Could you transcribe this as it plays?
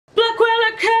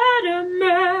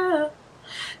Academy.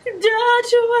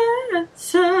 Don't you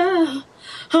answer?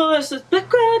 Oh, it's the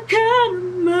Blackwell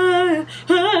Academy.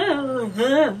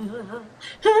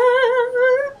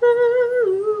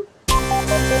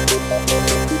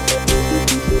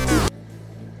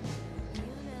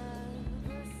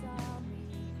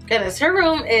 Goodness, her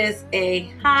room is a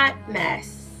hot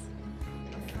mess.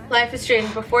 Life is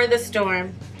strange before the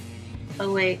storm.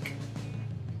 Awake.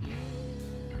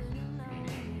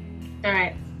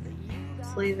 Alright.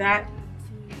 Let's leave that.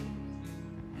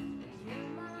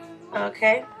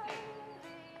 Okay.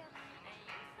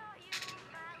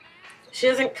 She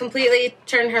doesn't completely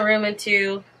turn her room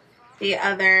into the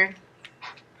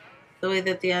way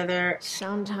that the other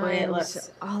way it looks.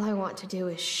 Sometimes all I want to do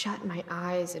is shut my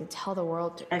eyes and tell the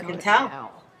world to I go can to tell.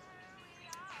 hell.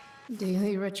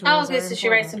 Daily rituals Oh, okay, are so she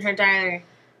writes in important, her diary.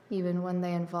 even when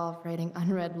they involve writing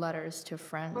unread letters to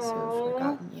friends who have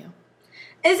forgotten you.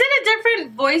 Is it a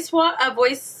different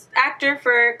voice actor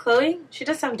for Chloe? She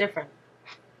does sound different.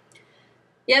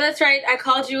 Yeah, that's right. I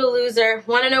called you a loser.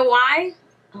 Want to know why?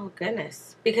 Oh,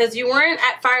 goodness. Because you weren't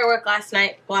at firework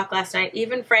walk last night.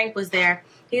 Even Frank was there.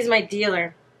 He's my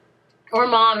dealer. Or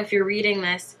Mom, if you're reading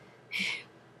this.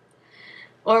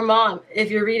 Or Mom, if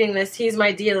you're reading this, he's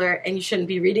my dealer, and you shouldn't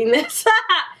be reading this.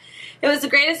 It was the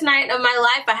greatest night of my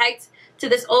life. I hiked to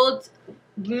this old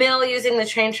mill using the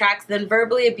train tracks, then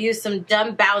verbally abused some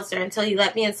dumb bouncer until he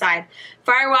let me inside.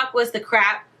 Firewalk was the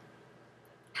crap.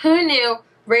 Who knew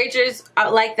ragers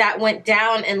like that went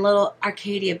down in little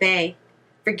Arcadia Bay?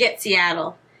 Forget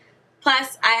Seattle.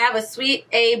 Plus, I have a sweet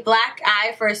A black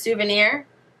eye for a souvenir.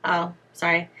 Oh,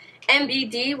 sorry.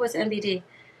 MBD? What's MBD?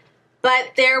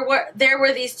 But there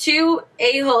were these two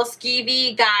a-hole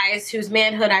skeevy guys whose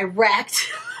manhood I wrecked.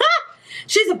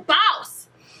 She's a boss.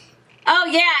 Oh,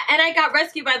 yeah, and I got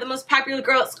rescued by the most popular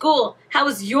girl at school. How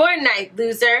was your night,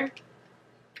 loser?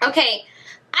 Okay,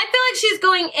 I feel like she's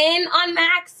going in on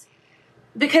Max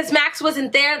because Max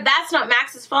wasn't there. That's not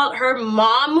Max's fault. Her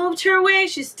mom moved her away.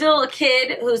 She's still a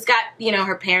kid who's got,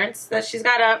 her parents that she's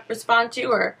got to respond to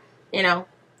or,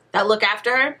 that look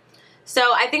after her.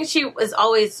 So I think she was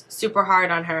always super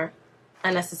hard on her,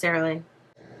 unnecessarily.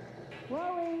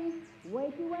 Chloe,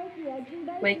 wakey, wakey, eggs and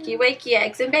bacon. Wakey, wakey,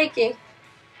 eggs and bacon.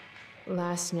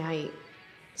 Last night,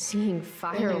 seeing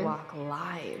Firewalk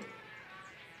live.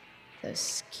 The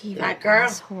skeevy That girl.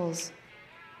 assholes.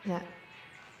 That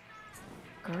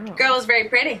girl. Girl was very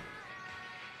pretty.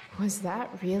 Was that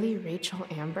really Rachel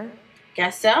Amber?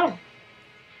 Guess so. You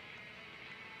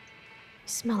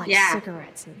smell like Yeah.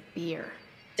 cigarettes and beer.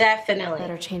 Definitely.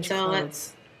 Better change so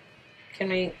clothes. Can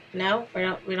we? No,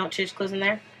 we don't change clothes in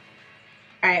there.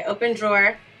 All right, open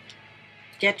drawer.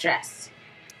 Get dressed.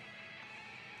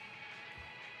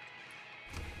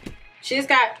 She's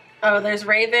got. Oh, there's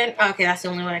Raven. Okay, that's the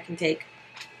only one I can take.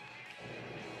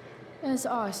 As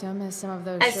awesome as some of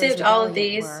those I shows saved with all of Elliot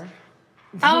these. were,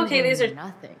 Oh, they okay, were these are.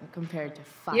 nothing compared to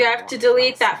You have to Firewalk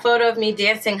delete last that night. photo of me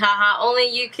dancing. Haha. Only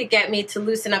you could get me to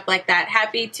loosen up like that.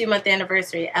 Happy 2-month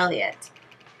anniversary, Elliot.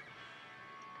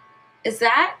 Is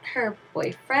that her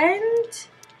boyfriend?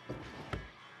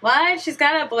 What? She's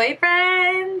got a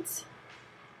boyfriend?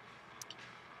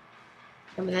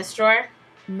 Open this drawer.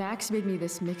 Max made me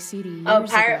this mix CD years Oh,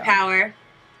 Pirate ago. Power.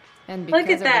 And Look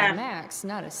because at it that. was Max,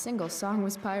 not a single song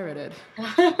was pirated.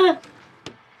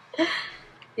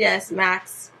 Yes,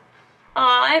 Max.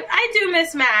 Aw, I do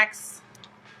miss Max.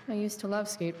 I used to love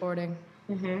skateboarding.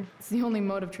 It's the only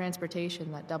mode of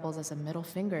transportation that doubles as a middle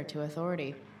finger to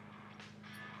authority.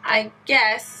 I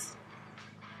guess.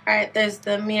 Alright, there's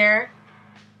the mirror.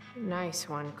 Nice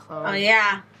one, Chloe. Oh,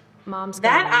 yeah. Mom's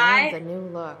That gonna eye- love the new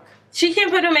look. She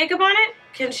can't put her makeup on it?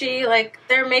 Can she,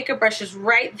 their makeup brush is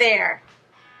right there.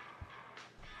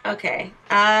 Okay.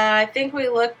 I think we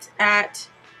looked at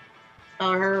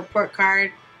her report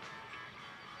card.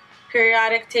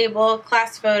 Periodic table,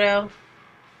 class photo.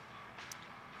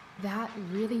 That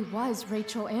really was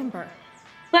Rachel Amber.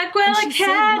 Blackwell And she saved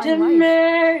my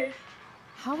Academy.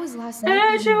 How was last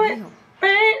night even real?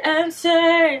 Right answer.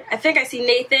 I think I see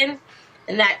Nathan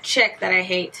and that chick that I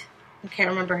hate. I can't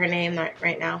remember her name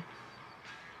right now.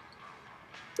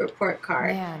 Report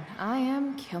card. Man, I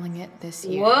am killing it this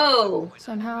year. Whoa.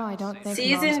 Somehow I don't think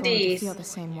C's Mom's and going to D's. feel the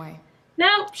same way.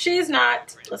 Nope, she's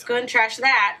not. Let's go ahead and trash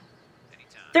that.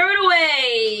 Throw it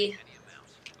away.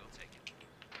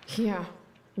 Yeah,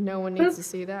 no one needs to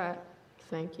see that.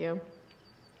 Thank you.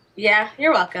 Yeah,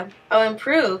 you're welcome. Oh,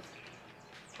 improve.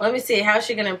 Let me see. How's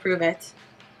she going to improve it?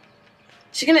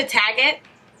 She going to tag it?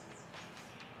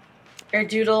 Or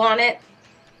doodle on it?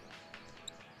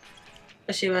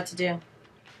 What's she about to do?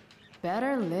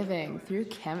 Better living through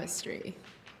chemistry.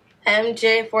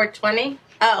 MJ420?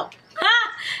 Oh.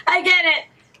 Ha! I get it.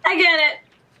 I get it.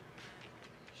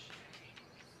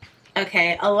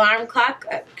 Okay, alarm clock.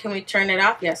 Can we turn it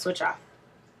off? Yeah, switch off.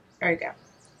 There we go.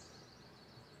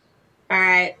 All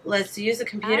right, let's use the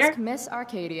computer. Ask Miss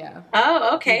Arcadia.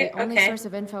 Oh, okay, You're the only okay. source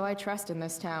of info I trust in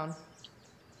this town.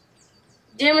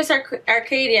 Dear Miss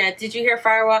Arcadia, did you hear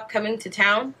Firewalk coming to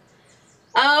town?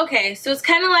 Oh, okay, so it's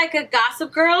kind of like a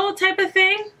Gossip Girl type of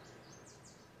thing?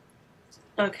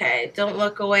 Okay, don't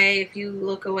look away. If you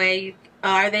look away,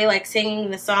 are they like singing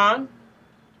the song?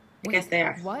 I guess they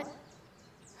are. What?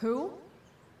 Who?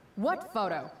 What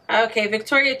photo? Okay,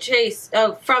 Victoria Chase.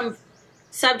 Oh, from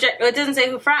subject. Oh, it doesn't say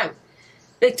who from.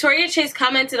 Victoria Chase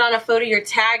commented on a photo you're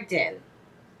tagged in.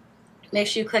 Make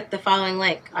sure you click the following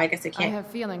link. Oh, I guess I I can't. have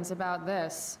feelings about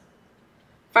this.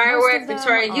 Firework, Most of them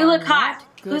Victoria. You look are hot.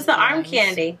 not good Who's the arm feelings.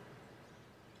 candy?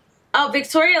 Oh,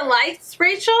 Victoria likes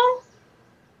Rachel?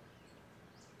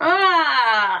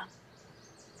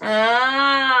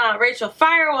 Ah, Rachel,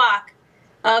 Firewalk.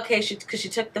 Okay, because she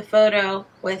took the photo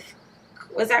with,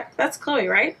 that's Chloe,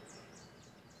 right?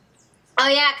 Oh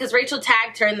yeah, because Rachel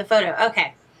tagged her in the photo.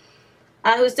 Okay.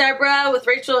 Who's Deborah with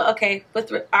Rachel? Okay,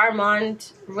 with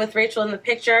Armand with Rachel in the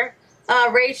picture.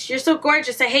 Rach, you're so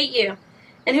gorgeous. I hate you.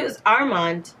 And who's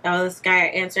Armand? Oh, this guy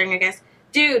answering, I guess.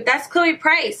 Dude, that's Chloe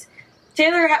Price.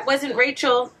 Taylor wasn't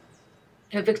Rachel.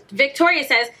 Victoria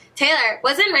says, Taylor,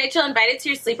 wasn't Rachel invited to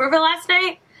your sleepover last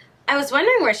night? I was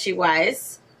wondering where she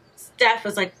was. Steph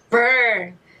was like,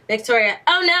 burn. Victoria,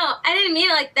 oh no, I didn't mean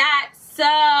it like that.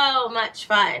 So much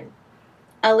fun.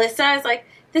 Alyssa is like,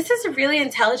 this is a really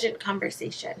intelligent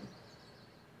conversation.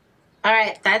 All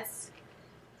right, that's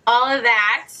all of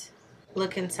that.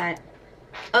 Look inside.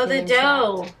 Oh, the Feeling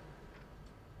doe.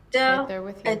 Doe, Right there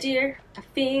with you. a deer, a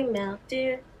female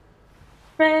deer.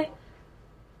 Ray,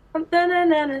 I'm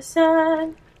banana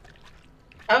sun.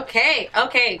 Okay,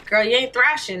 girl, you ain't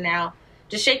thrashing now.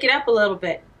 Just shake it up a little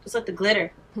bit. Just let the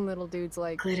glitter. Little dude's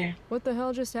like, Glitter. what the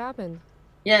hell just happened?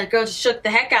 Yeah, the girl just shook the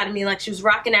heck out of me like she was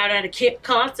rocking out at a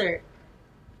concert.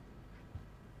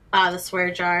 Ah, the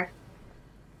swear jar.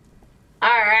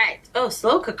 Alright. Oh,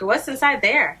 slow cooker. What's inside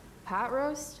there? Pot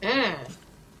roast? Mmm.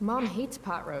 Mom hates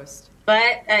pot roast.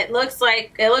 But it looks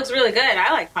really good.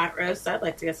 I like pot roast. I'd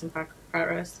like to get some pot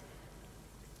roast.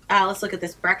 Let's look at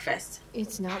this breakfast.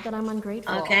 It's not that I'm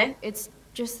ungrateful. Okay. It's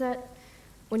just that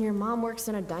when your mom works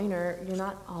in a diner, you're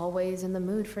not always in the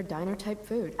mood for diner-type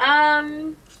food.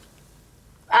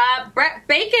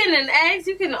 Bacon and eggs.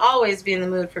 You can always be in the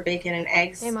mood for bacon and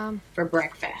eggs. Hey, Mom. For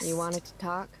breakfast. You wanted to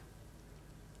talk?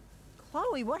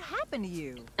 Chloe, what happened to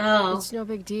you? Oh, It's no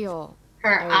big deal.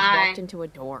 her I eye. walked into a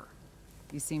door.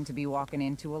 You seem to be walking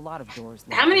into a lot of doors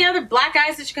lately. How many other black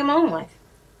eyes did you come home with?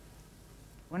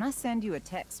 When I send you a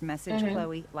text message,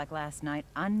 Chloe, like last night,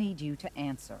 I need you to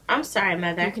answer. I'm sorry,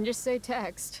 Mother. You can just say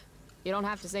text. You don't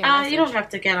have to say message. You don't have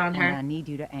to get on And I her. need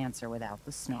you to answer without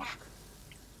the snark.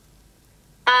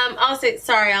 I'll say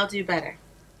sorry. I'll do better.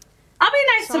 I'll be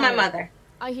nice to my Sorry. mother.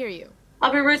 I hear you.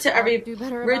 I'll be rude to do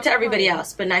better rude about to everybody crying.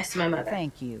 else, but nice to my mother.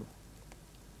 Thank you.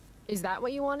 Is that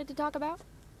what you wanted to talk about?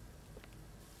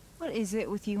 What is it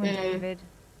with you and David?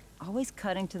 Always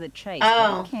cutting to the chase.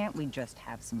 Oh. Why can't we just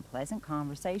have some pleasant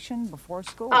conversation before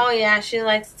school? Oh yeah, she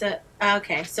likes to.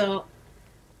 Okay, so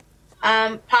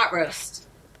pot roast.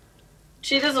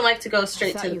 She doesn't like to go I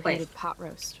straight thought to the you point. hated pot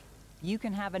roast. You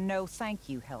can have a no thank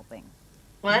you helping.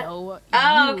 What? No,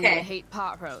 Oh, you okay. hate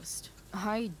pot roast.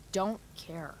 I don't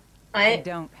care. I I,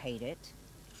 don't hate it.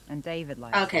 And David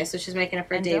likes okay, it. so she's making it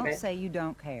for And David. don't say you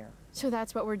don't care. So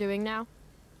that's what we're doing now?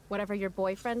 Whatever your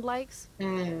boyfriend likes?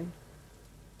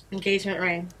 Engagement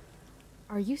ring.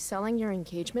 Are you selling your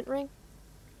engagement ring?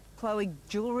 Chloe,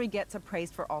 jewelry gets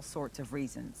appraised for all sorts of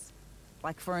reasons.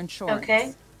 Like for insurance.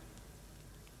 Okay.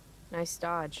 Nice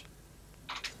dodge.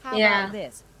 How Yeah. about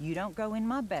this? You don't go in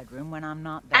my bedroom when I'm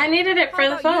not there. I needed it for How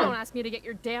the about you don't phone. ask me to get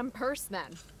your damn purse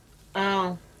then?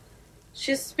 Oh,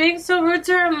 she's being so rude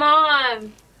to her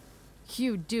mom.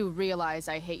 You do realize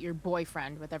I hate your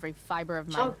boyfriend with every fiber of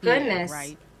my Oh, being, goodness.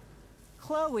 right?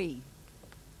 Chloe,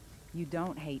 you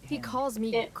don't hate him. He calls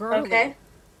me Yeah, girly. okay.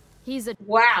 He's a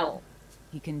Wow.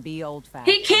 He can be old-fashioned.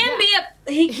 He can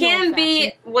be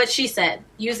old-fashioned. what she said,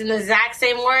 using the exact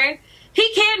same word.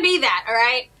 He can be that, all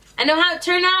right? I know how it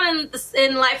turned out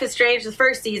in Life is Strange, the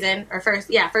first season,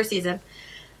 first season.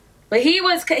 But he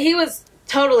was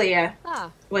totally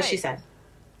what she right. said.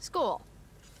 School.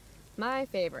 My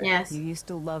favorite. Yes, You used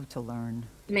to love to learn.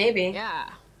 maybe. Yeah.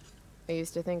 I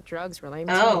used to think drugs were lame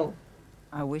Oh, too.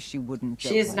 I wish you wouldn't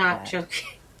joke she's like not that. joking.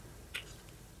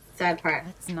 Sad part.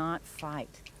 Let's not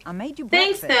fight. I made you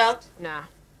Thanks, breakfast. though. Nah.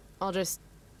 I'll just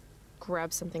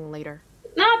grab something later.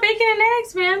 No, bacon and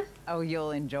eggs, man. Oh,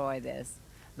 you'll enjoy this.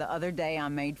 The other day I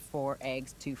made 4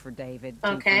 eggs, 2 for David, 2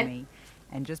 Okay. for me.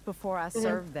 And just before I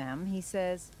served them, he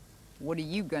says, "What are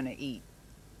you gonna eat?"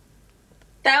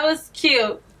 That was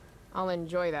cute. I'll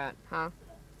enjoy that, huh?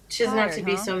 She doesn't have to Tired,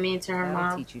 be huh? so mean to her That'll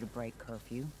mom. teach you to break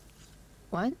curfew.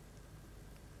 What?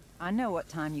 I know what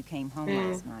time you came home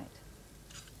last night.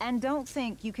 And don't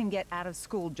think you can get out of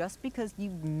school just because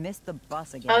you missed the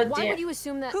bus again. Oh, Why dear. would you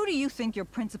assume that? Who do you think your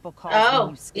principal calls when Oh,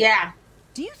 you skip? yeah.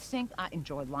 Do you think I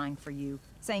enjoy lying for you?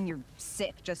 Saying you're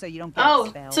sick just so you don't get Oh,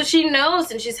 expelled? so she knows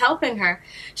and she's helping her.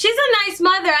 She's a nice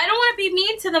mother. I don't want to be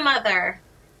mean to the mother.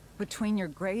 Between your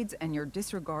grades and your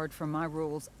disregard for my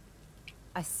rules,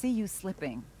 I see you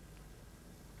slipping.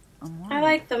 I'm worried. I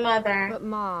like the mother. But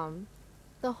Mom,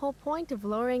 the whole point of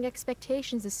lowering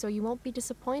expectations is so you won't be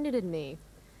disappointed in me.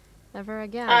 Never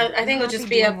again. I think it'll just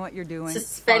be doing a what you're doing.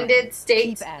 suspended Fine. state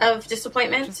Keep at of it.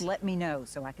 disappointment. Just let me know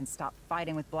so I can stop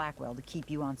fighting with Blackwell to keep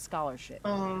you on scholarship.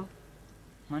 Oh.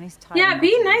 Money's tight. Yeah, enough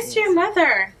be as it nice to your is.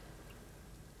 mother.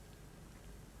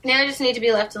 Now I just need to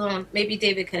be left alone. Maybe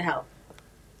David could help.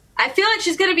 I feel like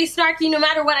she's going to be snarky no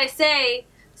matter what I say,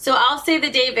 so I'll say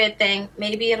the David thing.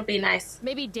 Maybe it'll be nice.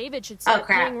 Maybe David should start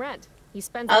crap. paying rent. He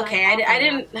spends the Okay, night I off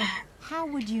didn't... How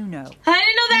would you know? I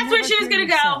didn't know that's You where never she was hear going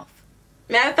to go. yourself.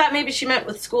 I thought maybe she meant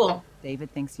with school.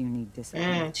 David thinks you need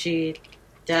discipline. She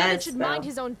David does, should though. mind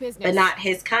his own business. But not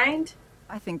his kind?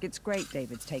 I think it's great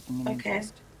David's taking an Okay.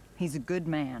 interest. He's a good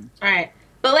man. Alright.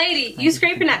 But lady, you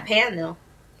scraping that pan, though.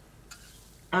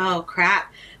 Oh,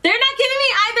 crap. They're not giving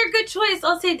me either good choice.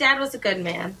 I'll say Dad was a good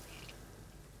man.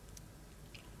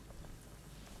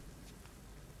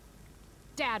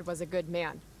 Dad was a good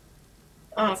man.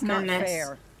 Oh, That's not goodness.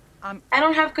 fair. I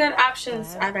don't have good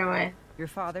options either way. Your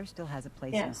father still has a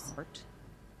place Yes. in heart.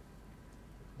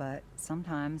 But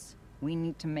sometimes we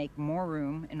need to make more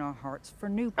room in our hearts for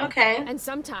new people. Okay. And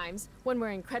sometimes, when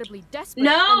we're incredibly desperate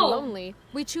No! and lonely,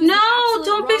 we choose No, the absolute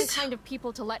don't be wrong so- kind of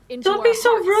people to let into Don't our be so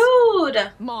hearts.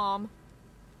 rude. Mom.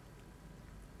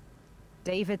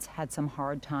 David's had some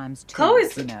hard times too,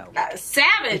 Chloe's you know. If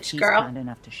savage, he's girl. kind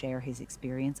enough to share his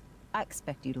experience, I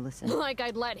expect you to listen. Like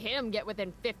I'd let him get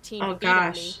within 15 Oh, feet of me.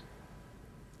 gosh.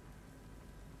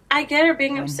 I get her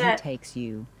being When he upset. takes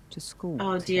you to school.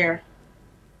 Oh, dear.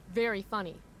 Very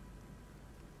funny.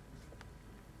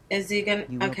 Is he gonna...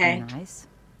 You will Okay. be nice.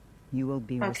 You will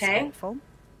be Okay. respectful.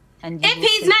 And you If will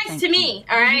he's say nice thank to you. me,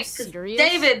 Are you alright? 'Cause serious?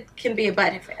 David can be a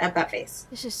butt face.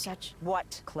 This is such...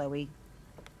 What, Chloe?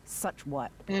 Such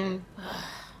what?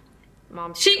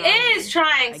 Mom's She trying. is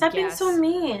trying. I Stop being so guess.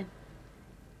 mean.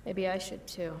 Maybe I should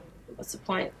too. What's the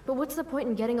point? But what's the point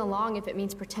in getting along if it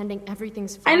means pretending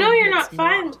everything's I fine? know when you're it's not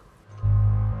fine.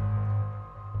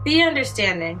 Be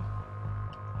understanding.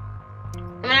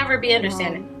 Never be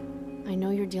understanding. I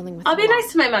know you're dealing with I'll a be lot.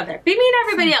 nice to my mother. Be mean to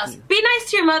everybody Thank else. you. Be nice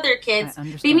to your mother, kids. I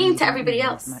understand Be mean you to don't everybody need me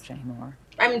else. as much anymore,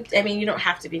 I mean, you don't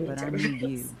have to be mean but to I everybody need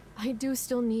else. you. I do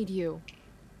still need you.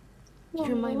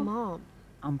 You're my mom.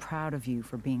 I'm proud of you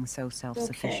for being so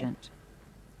self-sufficient.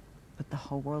 But the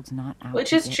whole world's not out Which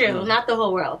to is get true. you. Not the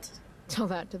whole world. Tell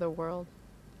that to the world.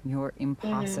 You're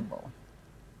impossible.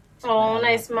 Oh,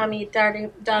 nice mommy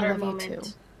daughter I love you moment.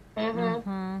 too.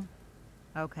 Mm-hmm.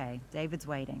 Okay, David's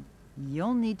waiting.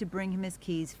 You'll need to bring him his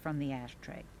keys from the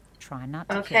ashtray. Try not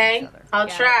to kill Okay. each other. I'll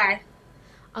Got it. try.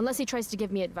 Unless he tries to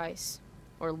give me advice.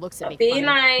 Or looks at me Be funny.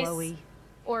 nice. Chloe,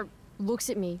 Or looks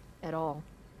at me at all.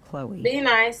 Chloe, Be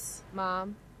nice.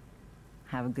 Mom,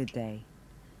 have a good day.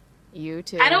 you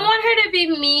too. I don't want her to be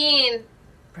mean.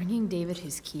 Bringing David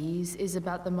his keys is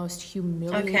about the most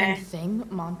humiliating Okay. thing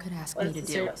Mom could ask me What's to the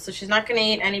do. cereal? So she's not going to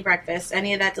eat any breakfast,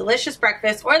 any of that delicious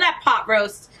breakfast, or that pot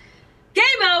roast. Game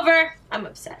over. I'm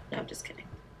upset. No, I'm just kidding.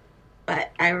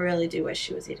 But I really do wish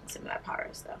she was eating some of that pot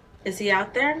roast, though. Is he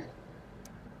out there?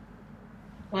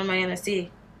 What am I going to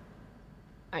see?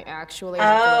 I actually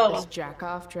have to let Oh. this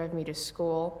jack-off drive me to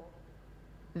school.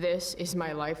 This is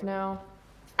my life now.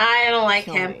 I don't like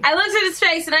Kill him. me. I looked at his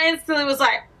face and I instantly was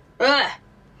like, ugh.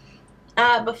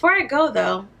 Before I go,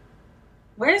 though,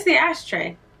 where's the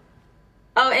ashtray?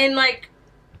 Oh, in like,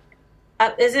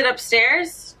 is it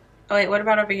upstairs? Oh, wait, what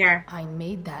about over here? I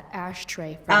made that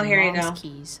ashtray for Oh, here you Mom's go.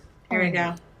 keys. Here we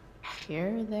go.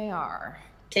 Here they are.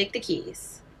 Take the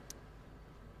keys.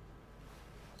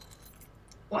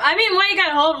 Well, I mean, why you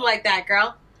gotta hold him like that,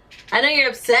 girl? I know you're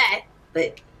upset,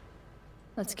 but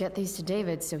Let's get these to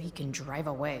David so he can drive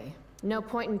away. No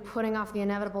point in putting off the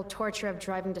inevitable torture of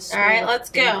driving to school. All right, with let's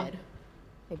go. David.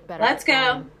 They better let's get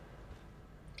go. going.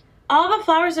 All the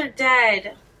flowers are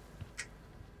dead.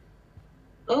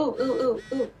 Ooh, ooh, ooh,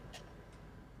 ooh.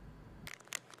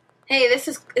 Hey, is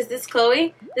this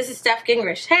Chloe? This is Steph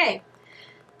Gingrich. Hey,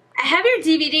 I have your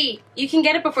DVD. You can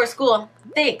get it before school.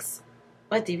 Thanks.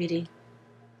 What DVD?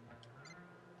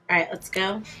 Alright, let's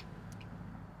go.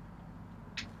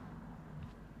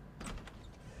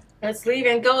 Let's leave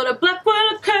and go to Blackwood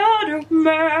Academy.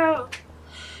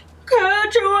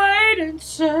 Can't you wait and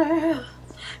say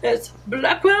it's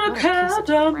Blackwood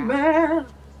Academy.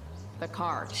 The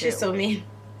car, too. She's so mean.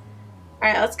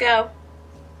 Alright, let's go.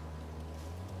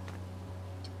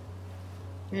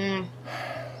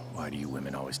 Why do you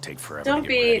women always take forever Don't to get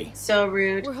be ready? so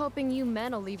rude. We're hoping you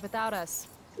men will leave without us.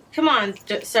 Come on,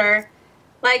 sir.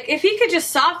 Like, if he could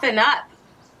just soften up.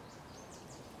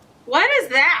 What is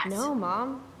that? No,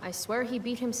 Mom. I swear he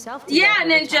beat himself to Yeah, death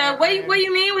with a Ninja. tire What do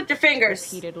you mean with your fingers?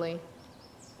 repeatedly.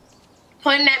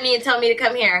 Pointing at me and telling me to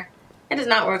come here. It does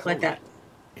not work like that.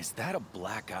 Is that a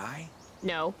black eye?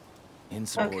 No.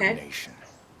 Insubordination.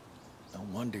 No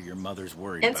wonder your mother's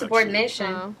worried about you. Insubordination.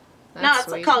 Oh, No, that's it's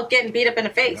sweet. called getting beat up in the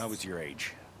face. When I was your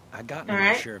age, I got All my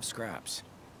right. share of scraps.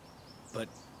 But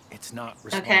it's not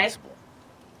responsible.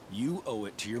 You owe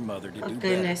it to your mother to Oh, do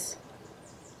goodness.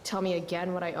 Tell me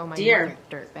again what I owe my Dear.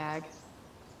 mother, dirtbag.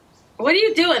 What are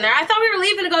you doing there? I thought we were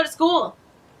leaving to go to school.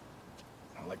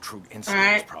 better. Electrode insulate All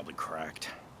is right. probably cracked.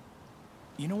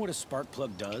 You know what a spark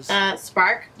plug does?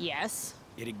 Spark? Yes?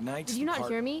 It ignites Did you the not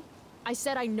part- hear me? I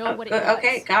said I know what it does.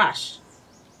 Okay, gosh.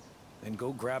 Then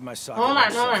go grab my socket Hold on,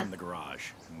 wrench hold on. from the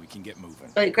garage, and we can get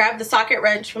moving. Wait, grab the socket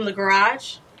wrench from the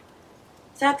garage.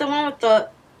 Is that the one with the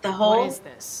hole? What is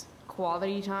this?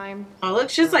 Quality time? Oh, look,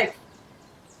 she's like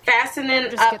fastening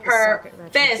Just up get the her socket wrench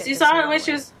and fist. get You this saw out the way of the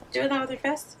she way. was doing that with her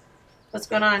fist? What's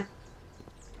going on?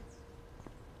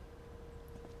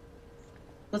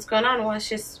 What's going on? Why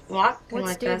she's walking What's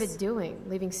like David this? doing,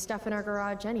 leaving stuff in our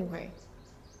garage anyway?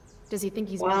 Does he think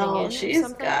he's moving Well, in or she's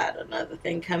something? got another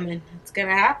thing coming. It's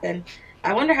gonna happen.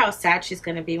 I wonder how sad she's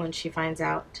gonna be when she finds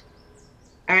out.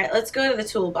 Alright, let's go to the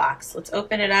toolbox. Let's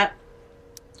open it up.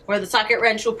 Where the socket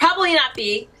wrench will probably not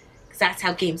be, because that's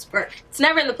how games work. It's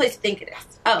never in the place you think it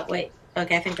is. Oh, wait.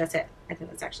 Okay, I think that's it. I think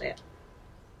that's actually it.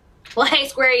 Well, hey,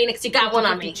 Square Enix, you got one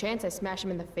on 50-50 me. chance I smash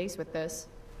him in the face with this.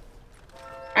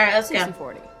 Alright, let's go.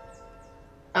 60-40.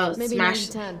 Oh, Maybe smash.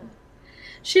 90-10.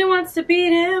 She wants to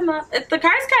beat him up. The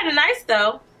car's kind of nice,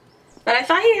 though. But I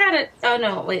thought he had a... Oh,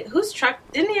 no. Wait. Whose truck?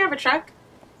 Didn't he have a truck?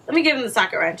 Let me give him the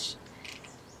socket wrench.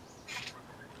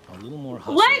 A little more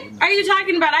hustle. What wouldn't are it? you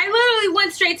talking about? I literally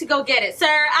went straight to go get it. Sir,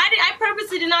 I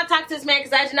purposely did not talk to this man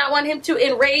because I did not want him to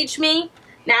enrage me.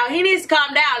 Now, he needs to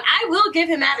calm down. I will give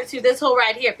him attitude this whole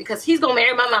ride here because he's going to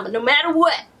marry my mama no matter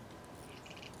what.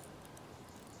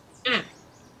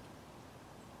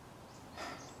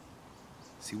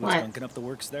 See what's What? bunking up the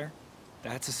works there?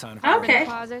 That's a sign of Okay. progress.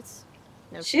 Deposits?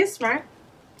 Nope. She's smart.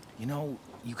 You know,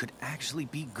 you could actually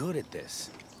be good at this.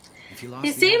 If you lost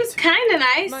He the seems attitude. kind of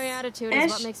nice. My attitude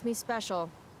is what makes me special,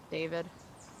 David.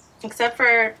 Except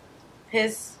for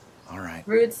his All right.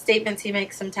 rude statements he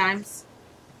makes sometimes.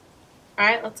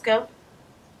 Alright, let's go.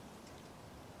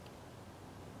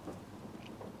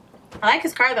 I like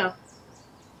his car, though.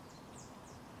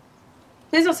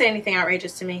 Please don't say anything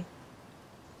outrageous to me.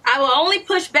 I will only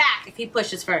push back if he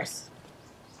pushes first.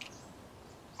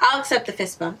 I'll accept the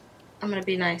fist bump. I'm gonna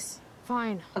be nice.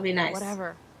 Fine. I'll be nice.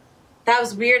 Whatever. That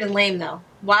was weird and lame, though.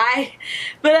 Why?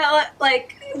 But,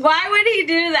 like, why would he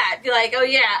do that? Be like, oh,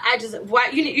 yeah, why,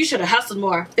 you should have hustled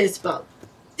more. Fist bump.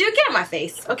 Dude, get out my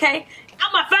face, okay?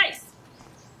 Out my face!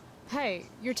 Hey,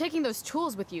 you're taking those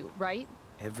tools with you, right?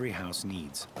 Every house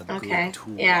needs a Okay, good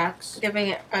toolbox. yeah, giving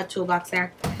it a toolbox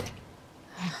there.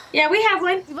 Yeah, we have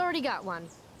one. We've already got one,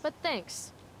 but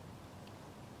thanks.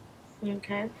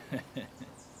 Okay.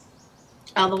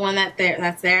 Oh, the one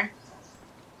that's there.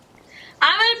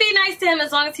 I'm gonna be nice to him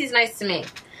as long as he's nice to me.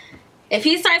 If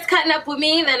he starts cutting up with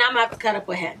me, then I'm gonna have to cut up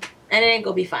with him, and it ain't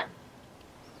gonna be fun.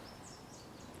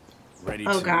 Ready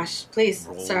Oh to gosh, please,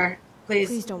 roll. sir, please,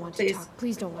 Please don't want please. to talk.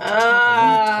 Please don't want to I talk.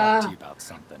 want to talk to you about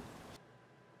something.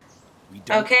 We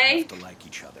don't Okay. have to like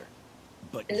each other.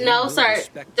 But you No, will sir,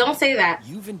 respect don't me. say that.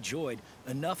 You've enjoyed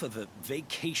enough of a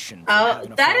vacation. Oh,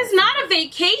 having a that father is not a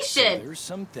figure. So vacation. there's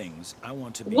some things I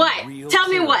want to be What? real Tell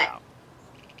me clear what? about.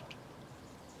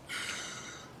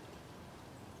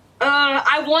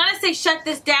 I want to say shut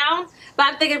this down, but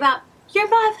I'm thinking about your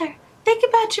mother. Think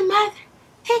about your mother.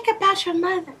 Think about your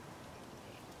mother.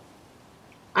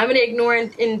 I'm gonna ignore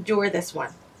and endure this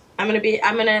one. I'm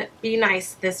gonna be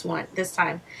nice this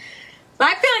time. But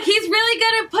I feel like he's really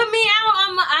gonna put me out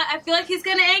on I feel like he's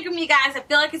gonna anger me, guys. I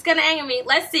feel like he's gonna anger me.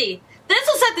 Let's see. This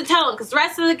will set the tone, because the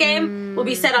rest of the game will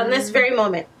be set on this very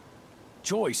moment.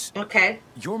 Joyce, Okay.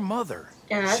 your mother.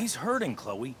 Yes. She's hurting,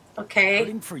 Chloe. Okay.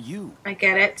 Hurting for you. I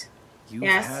get it. You've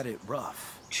Yes. had it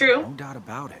rough. True. No doubt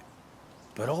about it.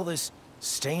 But all this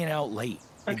staying out late,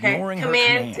 Okay. ignoring her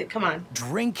command, Come on.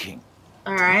 drinking,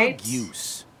 All right. drug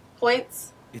use.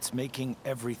 Points. It's making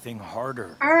everything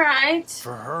harder. All right.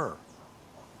 For her.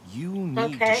 You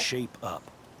need to shape up.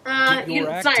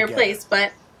 It's not your place,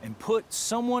 but... And put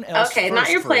someone else okay, first not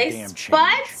your for a damn place, change.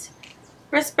 but...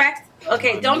 Respect.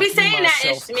 Okay, don't be saying that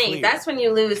ish to me. Clear. That's when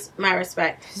you lose my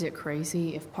respect. Is it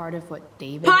crazy if part of what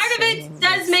David Part of it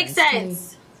does make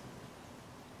sense.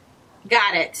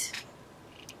 Got it.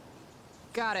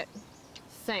 Got it.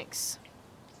 Thanks.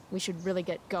 We should really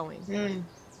get going.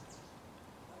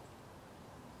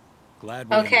 Glad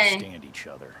we understand each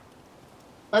other.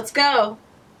 Let's go.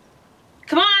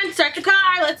 Come on, start your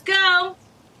car. Let's go.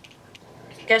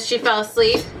 Guess she fell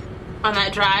asleep on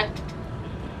that drive.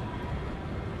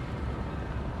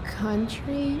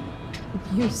 Country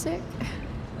music?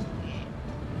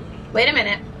 Wait a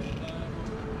minute.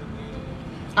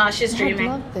 Oh, she's dreaming.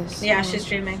 I love this song. Yeah, she's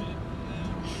dreaming.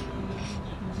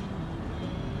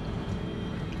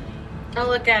 Oh,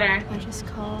 look at her. I just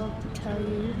called to tell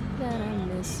you that I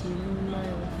miss you, my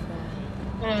old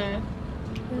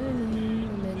friend.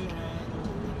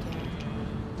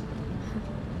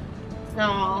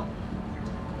 Aww.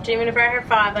 Dreaming about her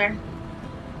father.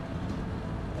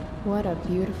 What a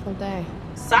beautiful day.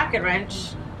 Socket wrench.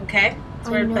 Okay. It's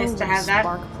a weird place to have that.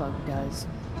 Spark plug does,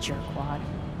 jerkwad.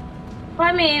 Well,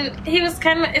 I mean, it's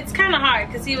kind of hard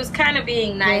because he was kind of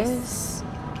being nice.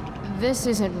 This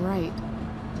isn't right.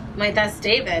 Wait, that's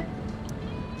David.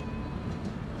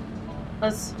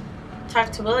 Let's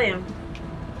talk to William.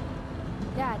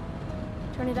 Dad,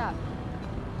 turn it up.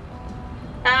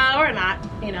 Or not,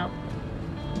 you know.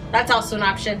 That's also an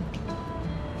option.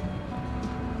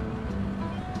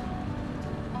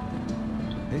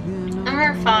 I'm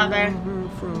her father.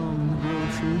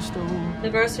 The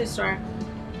grocery store.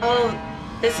 Oh,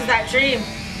 this is that dream.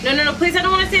 No, no, no, please, I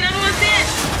don't want to see it. I don't want to see it.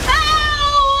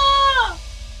 Oh!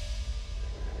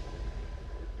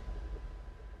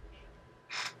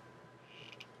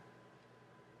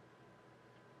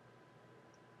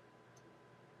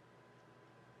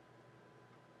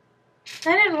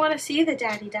 I didn't want to see the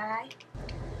daddy die.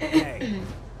 Hey.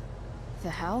 The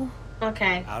hell?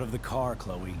 Okay. Out of the car,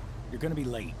 Chloe. You're gonna be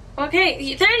late.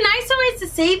 Okay, there are nicer ways to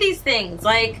say these things.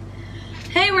 Like,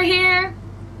 hey, we're here.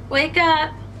 Wake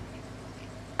up.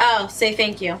 Oh, say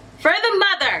thank you. For the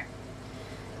mother.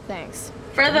 Thanks.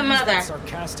 For the Don't use mother. that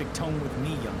sarcastic tone with me,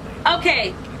 young lady. Okay.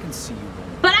 I can see you.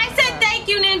 But I said thank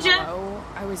you, Ninja. Oh,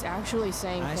 I was actually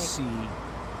saying I thank see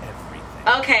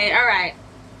everything. Okay, alright.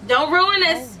 Don't ruin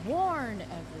this. I'll warn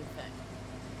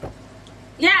everything.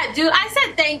 Yeah, dude, I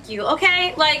said thank you,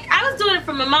 okay? Like, I was doing it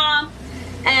for my mom,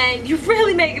 and you're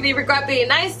really making me regret being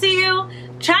nice to you.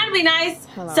 Trying to be nice,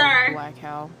 Hello, sir. Black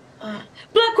Hell.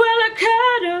 Blackwell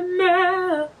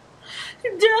Academy,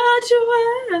 don't you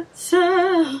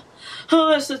answer? Oh,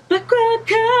 this is Blackwell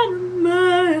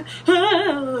Academy.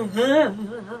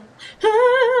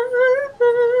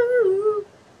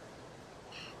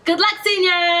 Good luck,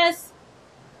 seniors.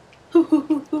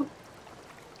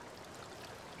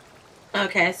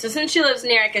 Okay, so since she lives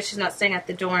near, I guess she's not staying at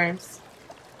the dorms.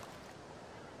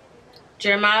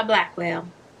 Jeremiah Blackwell.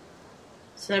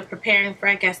 So they're preparing for,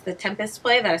 I guess, the Tempest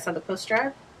play that I saw the poster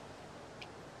of.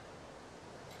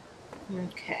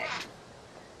 Okay.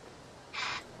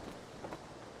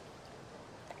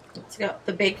 Let's go.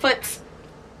 The Bigfoots.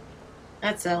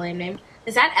 That's a lame name.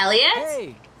 Is that Elliot?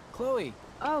 Hey, Chloe.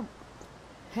 Oh,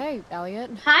 hey,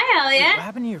 Elliot. Hi, Elliot. Wait, what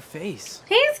happened to your face?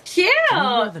 He's cute. Did you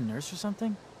wear the nurse or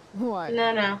something? What?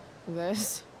 No.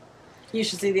 This? You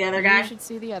should see the other guy. You should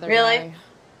see the other Really? guy.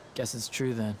 Guess it's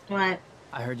true then. What?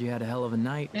 I heard you had a hell of a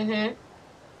night. Mm-hmm.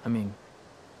 I mean,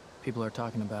 people are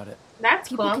talking about it. That's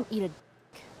People cool. can eat a...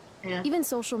 Yeah. Even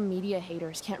social media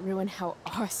haters can't ruin how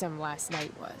awesome last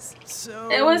night was. So...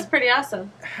 It was pretty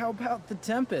awesome. How about the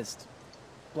Tempest?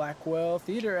 Blackwell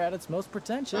Theater at its most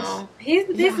pretentious. Oh, he's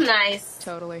nice.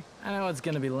 Totally. I know it's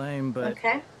gonna be lame, but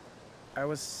Okay. I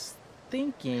was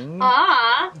thinking...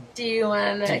 Ah, do you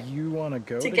want Do to you want to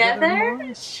go together?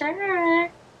 tomorrow? Sure.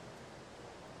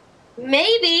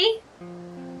 Maybe.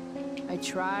 I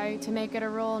try to make it a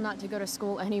rule not to go to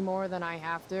school any more than I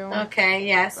have to. Okay,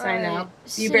 yes, I know. But You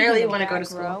sitting barely in the want to go to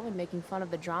back row school. and making fun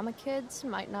of the drama kids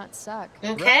might not suck.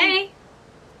 Okay.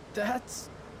 That's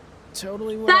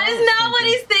totally what That I is was not what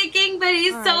thinking. he's thinking, but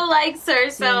he All so right. likes her,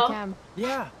 See you in so. chem.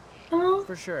 Yeah, Oh,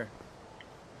 for sure.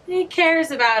 he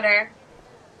cares about her.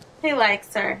 He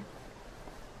likes her.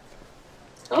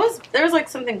 There was like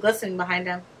something glistening behind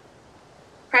him.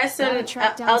 Press Gotta and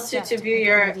track down L2 Steph to to view pick up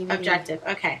your my DVD. objective.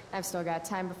 Okay. I've still got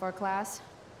time before class.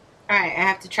 Alright, I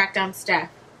have to track down Steph.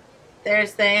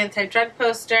 There's the anti-drug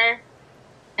poster.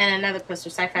 And another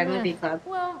poster, Sci-Fi Movie Club.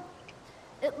 Well,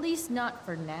 at least not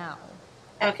for now.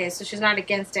 Okay, so she's not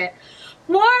against it.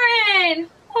 Warren!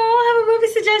 Oh, have a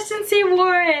movie suggestion, see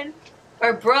Warren.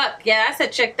 Or Brooke. Yeah, that's a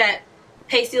chick that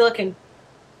pasty looking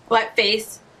butt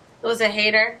face. Was a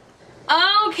hater.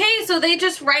 Okay, so they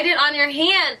just write it on your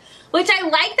hand. Which I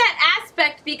like that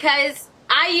aspect because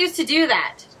I used to do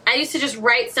that. I used to just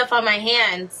write stuff on my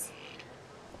hands.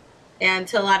 And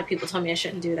until a lot of people told me I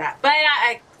shouldn't do that. But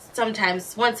I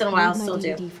sometimes, once in a while, still do.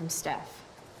 DVD from Steph.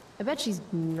 I bet she's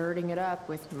nerding it up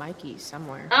with Mikey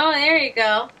somewhere. Oh, there you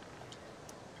go.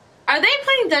 Are they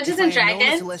playing Dungeons and If I had known the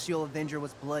Dragons? Celestial Avenger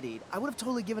was bloodied, I would have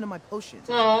totally given him my potion.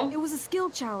 Oh, It was a skill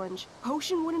challenge.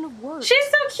 Potion wouldn't have worked. she's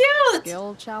so cute.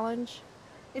 Skill challenge?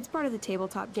 It's part of the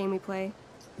tabletop game we play.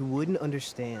 You wouldn't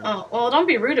understand. Oh, well, don't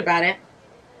be rude about it.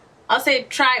 I'll say,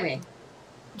 try me.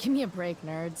 Give me a break,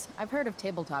 nerds. I've heard of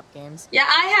tabletop games. Yeah,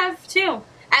 I have too.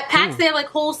 At PAX, they have like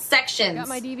whole sections. Got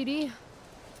my DVD?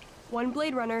 One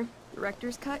Blade Runner.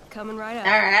 Director's cut coming right up.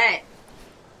 All right.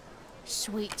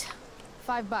 Sweet.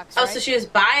 $5, right? Oh, so she was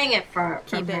buying it from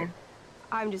Keep it. her.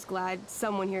 I'm just glad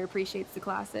someone here appreciates the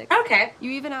classics. Okay.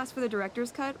 You even asked for the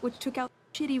director's cut, which took out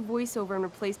shitty voiceover and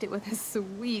replaced it with a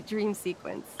sweet dream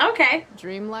sequence. Okay.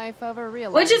 Dream life over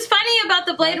real life. Which is funny about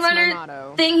the Blade That's my Runner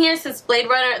motto. thing here, since Blade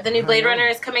Runner, the new Blade Runner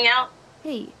is coming out.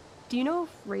 Hey, do you know if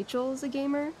Rachel's a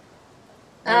gamer?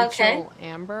 Okay. Rachel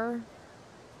Amber?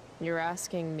 You're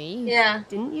asking me? Yeah.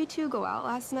 Didn't you two go out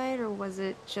last night, or was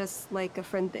it just like a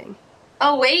friend thing?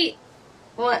 Oh, wait.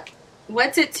 What?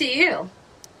 What's it to you?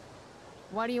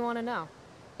 Why do you want to know?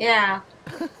 Yeah.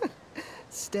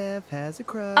 Steph has a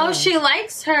crush. Oh, she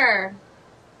likes her.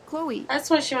 Chloe, That's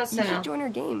what she wants you to know. should join her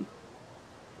game.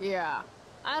 Yeah.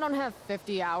 I don't have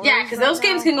 50 hours. Yeah, because right those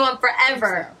games now. can go on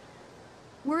forever.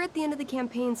 We're at the end of the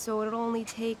campaign, so it'll only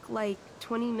take like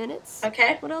 20 minutes.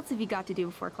 Okay. What else have you got to do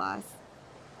before class?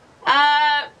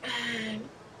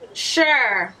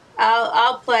 Sure.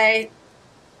 I'll play.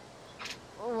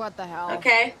 What the hell?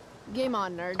 Okay. Game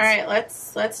on, nerds. All right.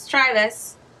 Let's try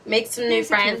this. Make some new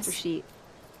Here's a character friends. sheet.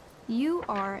 You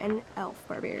are an elf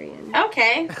barbarian.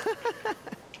 Okay.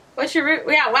 What's your root?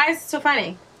 Yeah. Why is it so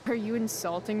funny? Are you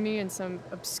insulting me in some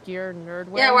obscure nerd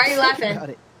way? Yeah. Why are you About laughing?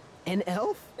 it. An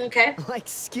elf? Okay. Like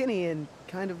skinny and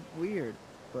kind of weird,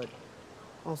 but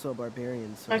also a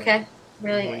barbarian. So Okay.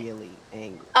 Really. really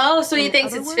angry. Oh, so he In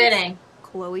thinks other it's words, fitting.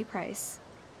 Chloe Price.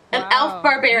 An Wow, elf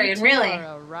barbarian, you two really.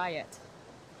 are a riot.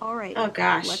 All right. Oh,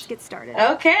 gosh. Let's get started.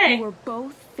 Okay. You were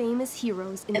both famous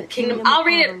heroes in In the the kingdom. of I'll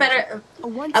read it Avalon. better.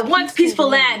 A A once peaceful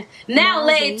land, now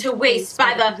laid to waste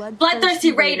by the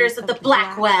bloodthirsty raiders of the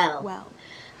Black Well.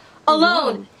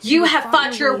 Alone, you have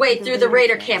fought your way through the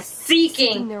raider camp,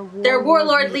 seeking their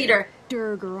warlord leader.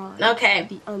 Durgaron. Okay.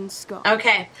 The unscarred.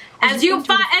 Okay. As you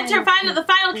enter the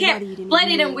final camp,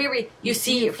 bloodied and weary, you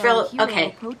see your fellow.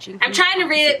 Okay. I'm trying to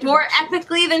read it more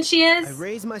epically than she I is.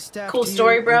 raise my staff Cool to you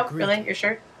story, in bro. Greek. Really? You're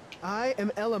sure? I am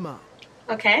Elamon,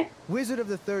 Okay. wizard of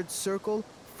the Third Circle,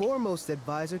 foremost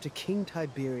advisor to King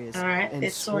Tiberius, All right, and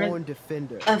this sword sworn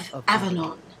defender Of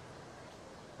Avalon.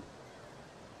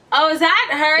 Oh, is that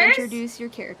hers? Introduce your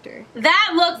character.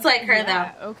 That looks like her,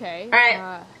 Yeah, though. okay. All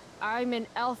right. I'm an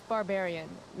elf barbarian.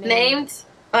 Named?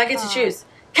 Oh, I get to choose.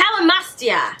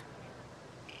 Calamastia.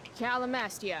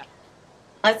 Calamastia.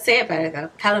 Let's say it better, though.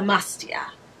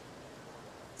 Calamastia.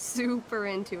 Super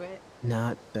into it.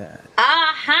 Not bad.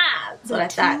 Aha! That's what I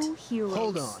thought. Two heroes.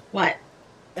 Hold on. What?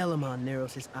 Elamon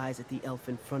narrows his eyes at the elf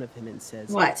in front of him and says,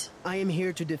 What? I am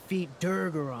here to defeat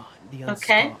Durgaron, the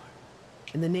Unscarred. Okay.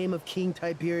 In the name of King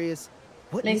Tiberius,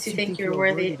 what Makes makes you you think think you're you are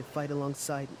worthy? worthy to fight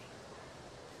alongside me?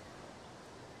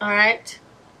 All right.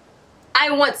 I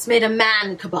once made a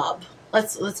man kebab.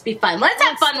 Let's be fun. Let's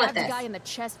have fun with Stabbed the this. guy in the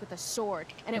chest with a sword,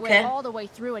 and it Okay. went all the way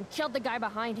through and killed the guy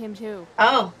behind him too.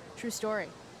 Oh. True story.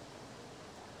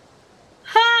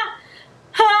 Ha!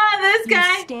 Ha! This You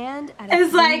guy. stand at a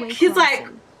is like- three-way he's like,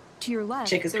 crossing. To your left,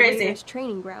 chick is the crazy. Raiders'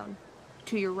 training ground.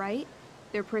 To your right,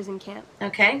 their prison camp.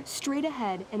 Okay. Straight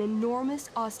ahead, an enormous,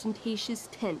 ostentatious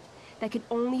tent that could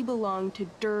only belong to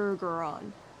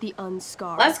Durgaron, the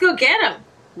Unscarred. Let's go get him.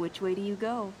 Which way do you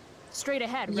go? Straight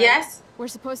ahead, right? Yes. We're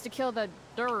supposed to kill the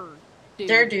dude.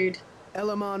 Der dude.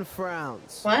 Elamon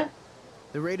frowns. What?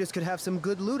 The raiders could have some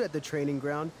good loot at the training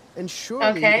ground, and surely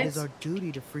Okay. it is our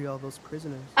duty to free all those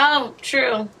prisoners. Oh,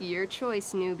 true. Your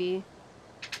choice, newbie.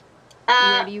 Where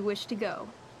Uh, do you wish to go?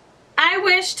 I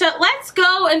wish to. Let's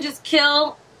go and just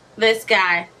kill this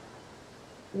guy.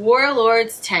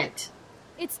 Warlord's tent.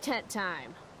 It's tent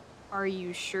time. Are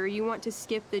you sure you want to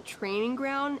skip the training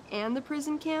ground and the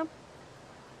prison camp?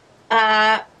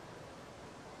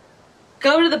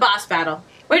 Go to the boss battle.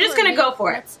 We're just gonna go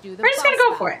for it. Let's do the We're just gonna boss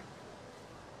go for it.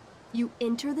 You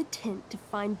enter the tent to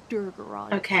find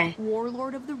Durgaron, okay,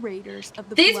 warlord of the raiders of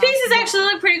the These Black pieces Vault. actually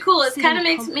look pretty cool. It kind of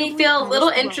makes me feel a little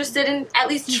Sitting interested in at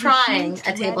least He's a trying huge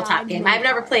a tabletop red-eyed game. I've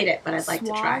never vampire, played it, but I'd like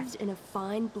to try. swathed in a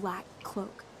fine black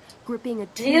cloak, gripping a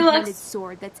He two-handed looks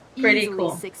sword that's pretty easily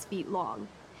cool. 6 feet long.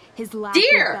 His laughter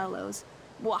Deer! bellows.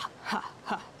 Wah, ha,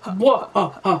 ha, ha. Whoa,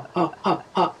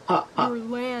 ha. Your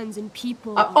lands and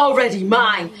people Are already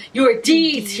mine. Your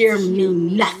deeds here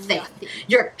mean nothing.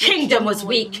 Your kingdom was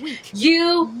weak.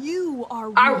 You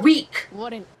are weak.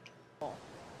 What an...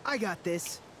 I got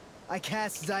this. I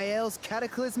cast Zael's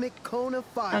cataclysmic cone of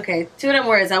fire. Okay, 2 of them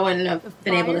words I wouldn't The have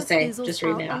been able to fire say. fizzles Just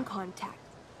reading it out on off. contact.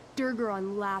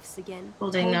 Durgaron laughs again,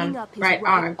 Holding on up his right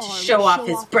arm to show off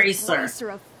his bracer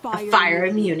of fire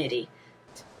immunity.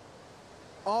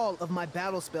 All of my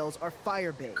battle spells are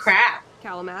fire-based. Crap.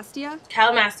 Calamastia?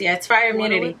 Calamastia, it's fire What'll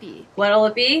immunity. it be? What'll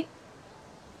it be?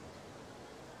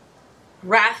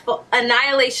 Wrathful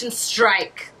Annihilation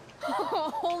Strike.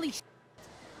 Holy sh...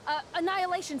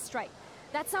 Annihilation Strike.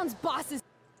 That sounds boss's...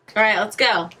 Alright, let's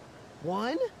go.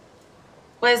 1?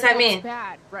 What does that That's mean?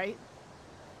 bad, right?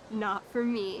 Not for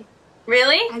me.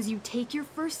 Really? As you take your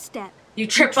first step, You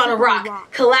trip on a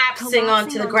rock, collapsing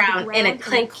onto the ground in a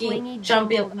clanky,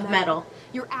 jumpy of metal.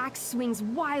 Your axe swings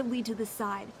wildly to the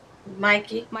side.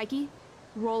 Mikey? Mikey,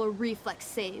 roll a reflex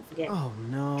save. Yeah. Oh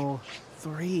no.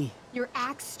 3. Your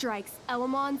axe strikes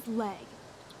Elamon's leg.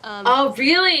 Oh,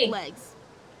 really? Legs,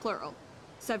 plural,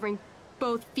 severing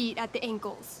both feet at the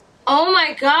ankles. Oh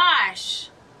my gosh.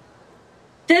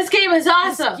 This game is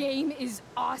awesome. This game is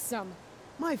awesome.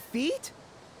 My feet?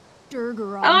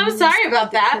 Durgaron. Oh, I'm sorry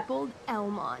about that. Crippled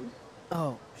Elmon.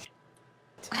 Oh.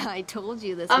 I told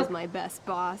you this was my best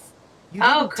boss. You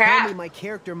Oh, didn't crap. tell me my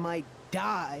character might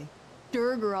die.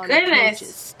 Durgaron Goodness.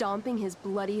 approaches, stomping his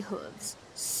bloody hooves.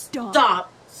 Stomp.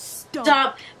 Stop. Stomp.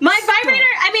 Stop. My vibrator,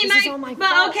 I mean, This is all my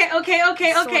fault. okay.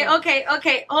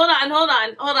 Sorry.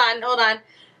 Hold on.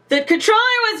 The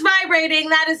controller was vibrating.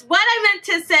 That is what I meant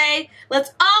to say.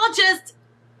 Let's all just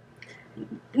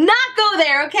not go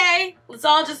there, okay? Let's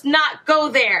all just not go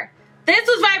there. This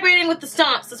was vibrating with the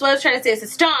stomps. That's what I was trying to say. It's a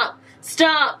stomp,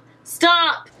 stomp,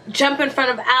 stomp. Jump in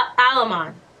front of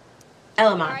Elamon.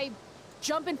 I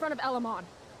jump in front of Elamon.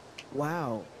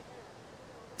 Wow.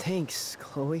 Thanks,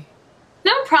 Chloe.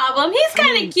 No problem. He's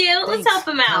kind of cute. Let's Thanks, help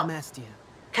him out. Calamastia.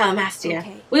 Calamastia.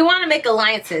 Okay. We want to make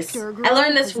alliances. Durgaron I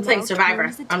learned this has from playing now Survivor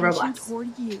turned his on attention Roblox.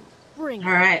 Toward you. Bring it.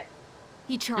 All right.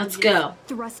 He charges, Let's go.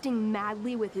 thrusting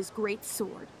madly with his great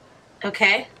sword.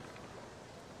 Okay.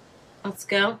 Let's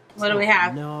go. What do we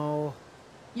have? No.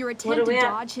 Your do attempt to we have?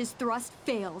 dodge his thrust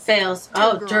fails. Fails.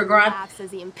 Oh, Durgaron. laughs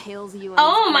as he impales you.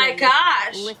 Oh on his my blade,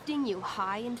 gosh. lifting you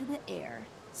high into the air.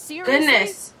 Seriously?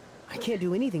 Goodness. I can't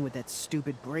do anything with that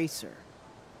stupid bracer.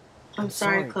 I'm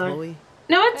sorry, Chloe. Chloe.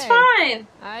 No, it's Hey. fine.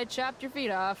 I chopped your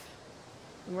feet off.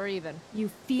 We're even. You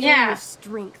feel Yeah. your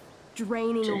strength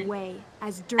draining away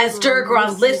as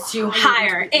Durgaron lifts you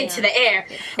higher into the air.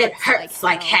 It hurts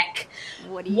like hell. heck.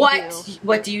 What do you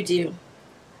What do you do?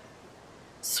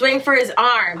 Swing for his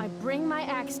I arm. bring my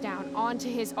axe down onto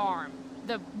his arm.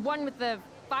 The one with the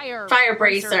fire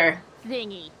bracer.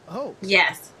 thingy. Oh,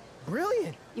 Yes.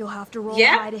 brilliant. You'll have to roll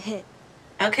Yeah. high to hit.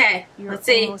 Okay. You're Let's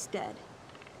see. almost dead.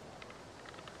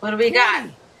 What do we got?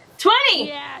 20.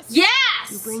 Yes. You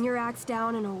Yes. bring your axe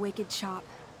down in a wicked chop.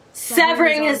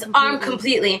 Severing his arm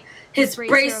completely. His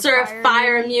bracer of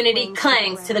fire immunity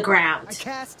clangs to the I ground.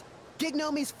 cast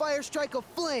Gignomi's Fire Strike of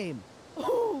Flame.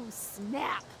 Oh,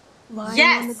 snap. Lying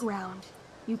Yes. on the ground,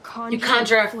 you You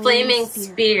conjure a flaming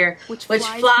spear, which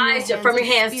flies from your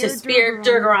hands to spear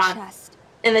Durgaron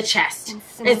in the chest,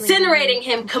 incinerating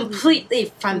him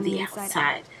completely from the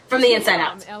outside, from the inside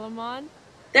out. Elamon.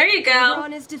 There you go.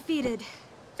 Durgaron is defeated.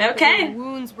 But Okay. your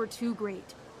wounds were too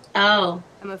great. Oh.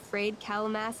 I'm afraid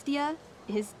Calamastia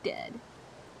is dead.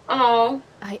 Oh.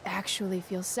 I actually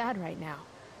feel sad right now.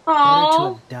 Better to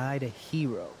Oh. have died a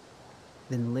hero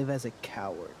than live as a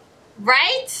coward.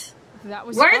 Right? That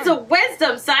was Words fun. of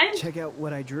wisdom, son. Check out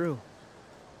what I drew.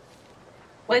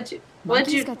 What'd you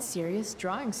Monkey's got serious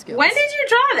drawing skills. When did you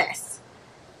draw this?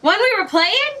 When we were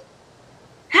playing?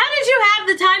 How did you have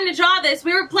the time to draw this?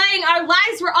 We were playing. Our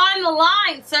lives were on the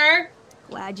line, sir.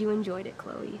 Glad you enjoyed it,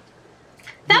 Chloe.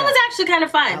 That Yeah. was actually kind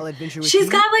of I'll fun. adventure with She's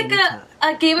you got like anytime.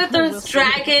 a Game of We'll Thrones see.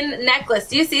 dragon necklace.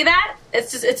 Do you see that?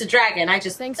 It's a dragon. I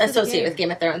just Thanks for the associate game, with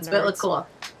Game of Thrones, but it looked nerds. cool.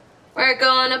 We're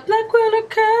going to Blackwell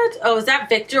Cut. Oh, is that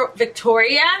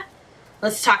Victoria?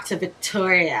 Let's talk to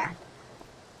Victoria.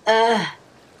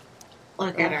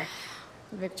 Look at her.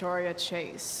 Victoria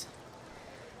Chase.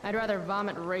 I'd rather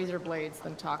vomit razor blades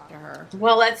than talk to her.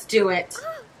 Well, let's do it.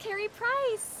 Carrie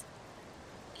Price.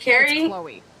 Carrie? It's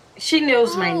Chloe. She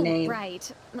knows my name.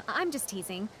 Right. I'm just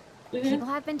teasing. People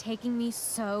have been taking me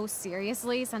so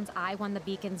seriously since I won the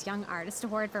Beacon's Young Artist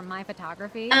Award for my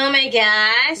photography. Oh my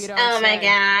gosh. Oh my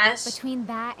gosh. Between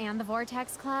that and the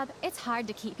Vortex Club, it's hard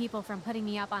to keep people from putting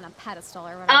me up on a pedestal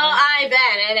or whatever. Oh, I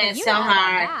bet it is you so know about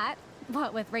hard. That.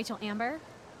 What, with Rachel Amber?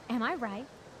 Am I right?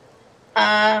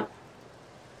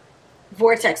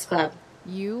 Vortex Club.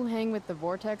 You hang with the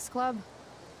Vortex Club?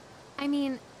 I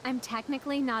mean, I'm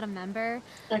technically not a member,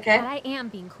 Okay. but I am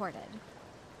being courted.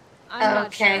 I'm not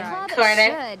Okay. The club Courted.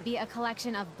 should be a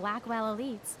collection of Blackwell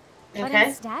elites. But Okay.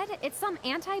 instead, it's some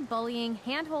anti-bullying,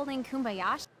 hand-holding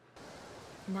kumbaya.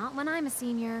 Not when I'm a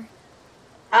senior.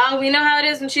 Oh, we know how it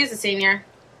is when she's a senior.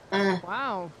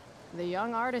 Wow. The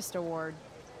Young Artist Award.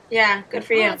 Yeah, good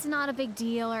for you. Well, it's not a big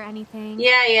deal or anything.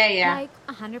 Yeah. Like,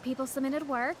 100 people submitted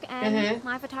work, and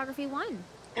my photography won.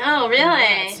 Oh, really?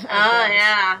 Congrats. Oh,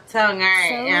 yeah. So So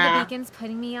great. Yeah. the Beacon's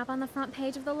putting me up on the front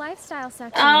page of the lifestyle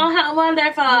section. Oh, how Who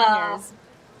wonderful. cares?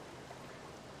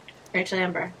 Rachel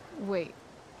Amber. Wait.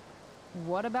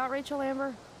 What about Rachel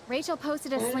Amber? Rachel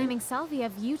posted a slamming selfie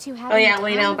of you two having Oh, yeah, the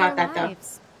we time know of about your that, though.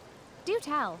 lives. Do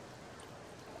tell.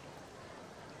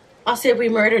 I'll say we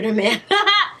murdered a man.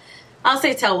 I'll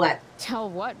say tell what? Tell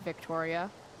what, Victoria?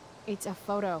 It's a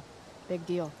photo. Big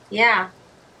deal. Yeah.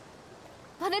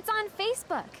 But it's on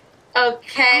Facebook.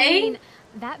 Okay. I mean,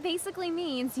 that basically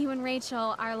means you and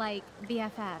Rachel are like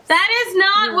BFFs. That is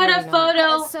not You're what really a not.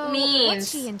 photo So means. what's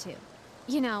she into?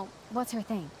 You know, what's her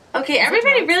thing? Okay, Is it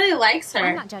everybody drugs? really likes I'm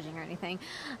her. not judging or anything.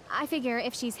 I figure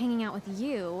if she's hanging out with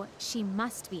you, she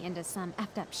must be into some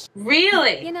effed up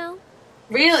Really? You know?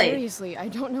 Really? Seriously, I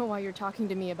don't know why you're talking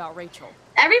to me about Rachel.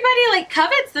 Everybody, like,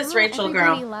 covets this Well, Rachel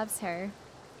everybody girl. loves her.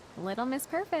 Little Miss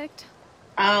Perfect.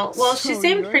 Oh, well, she So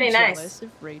seemed you're pretty jealous nice.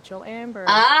 of Rachel Amber.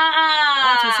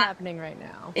 That's what's Ah! happening right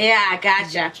now. Yeah,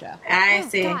 gotcha. Gotcha. I Oh,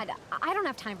 see. God, I don't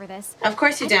have time for this. Of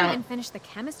course you I didn't don't. even finish the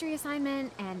chemistry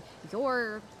assignment, and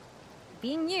you're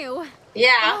being you. Yeah.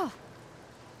 Oh,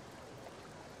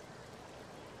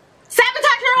 Sabotage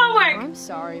her homework! I'm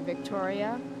sorry,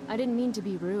 Victoria. I didn't mean to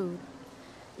be rude.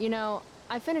 You know,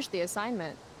 I finished the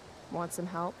assignment. Want some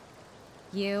help?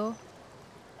 you?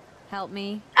 Help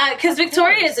me. Because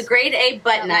Victoria is a grade A butt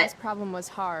That nut. last problem was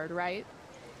hard, right?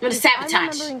 I'm gonna If I'm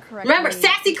sabotage. remembering correctly, Remember,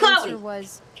 sassy the answer Chloe.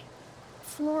 was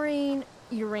fluorine,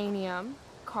 uranium,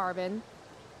 carbon,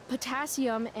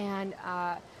 potassium, and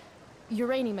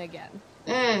uranium again.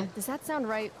 Does that sound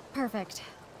right? Perfect.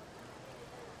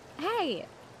 Hey,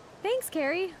 thanks,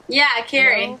 Carrie. Yeah,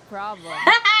 Carrie. No problem.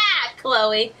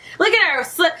 Chloe. Look at her.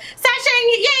 Sashay,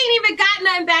 you ain't even got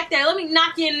nothing back there. Let me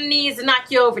knock you in the knees and knock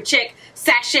you over, chick.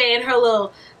 Sashay and her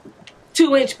little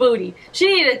 2-inch booty. She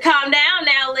need to calm down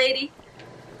now, lady.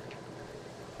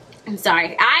 I'm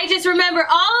sorry. I just remember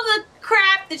all of the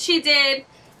crap that she did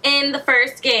in the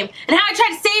first game. And how I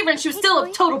tried to save her and she was still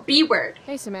a total B-word.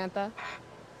 Hey, Samantha.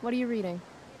 What are you reading?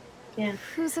 Yeah.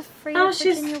 Who's afraid Oh, of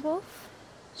she's- Virginia Woolf?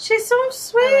 She's so I read that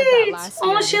sweet. last Oh,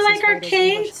 year in she Mrs. like Grader's English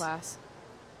arcades. class.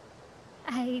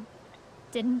 I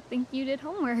didn't think you did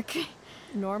homework.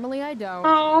 Normally I don't,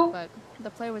 Oh. but the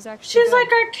play was actually She's good.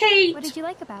 like our Kate. What did you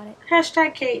like about it?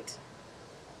 Hashtag Kate.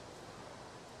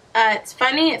 It's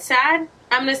funny, it's sad.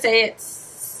 I'm gonna say it's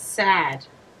sad.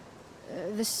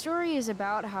 The story is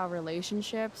about how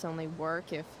relationships only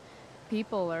work if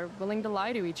people are willing to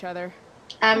lie to each other.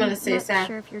 I'm gonna say not sad.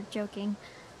 sure if you're joking.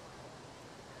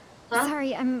 Huh?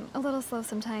 Sorry, I'm a little slow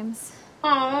sometimes.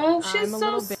 Oh, she's I'm a so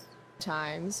little bit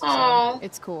times, so Aw.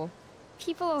 it's cool.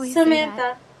 People always say Samantha.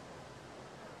 that,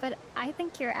 but I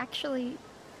think you're actually...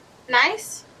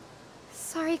 Nice?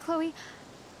 Sorry, Chloe.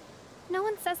 No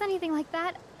one says anything like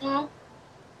that. Oh,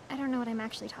 I don't know what I'm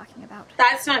actually talking about.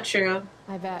 that's not true.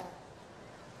 I bet.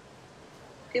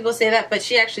 People say that, but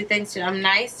she actually thinks I'm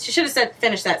nice. She should have said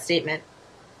finish that statement.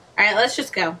 Alright, let's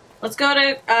just go. Let's go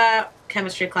to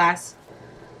chemistry class.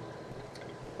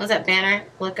 What's that banner?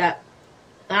 Look up.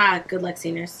 Ah, good luck,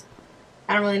 seniors.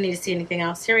 I don't really need to see anything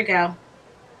else. Here we go.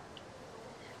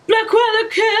 Blackwell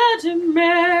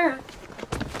Academy.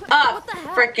 Oh,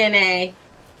 frickin' A.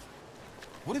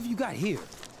 What have you got here?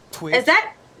 Twitch? Is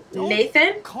that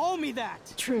Nathan? Call me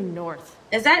that. True North.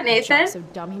 Is that Nathan? Jock's so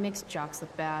dumb he makes jocks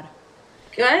look bad.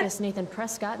 Good? Guess Nathan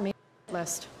Prescott made the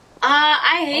list.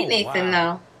 I hate Oh, Nathan,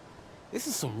 wow. though. This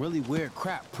is some really weird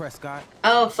crap, Prescott.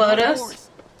 Oh, photos? Yours.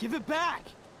 Give it back.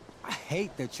 I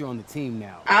hate that you're on the team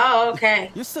now. Oh,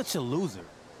 okay. You're such a loser.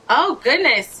 Oh,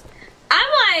 goodness. I'm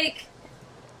like...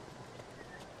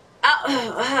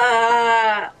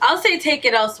 I'll say take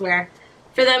it elsewhere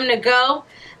for them to go.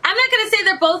 I'm not going to say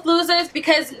they're both losers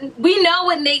because we know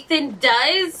what Nathan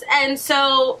does. And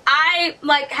so I,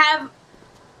 like, have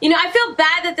You know, I feel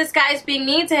bad that this guy's being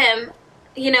mean to him.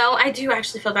 You know, I do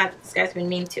actually feel bad that this guy's being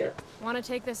mean to him. Want to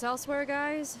take this elsewhere,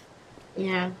 guys?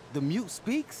 Yeah. The mute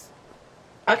speaks?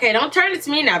 Okay, don't turn it to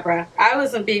me now, bruh. I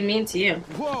wasn't being mean to you.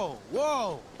 Whoa,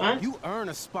 whoa. What? You earn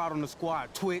a spot on the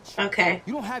squad, Twitch. Okay.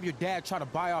 You don't have your dad try to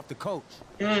buy off the coach.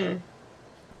 I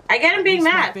get him being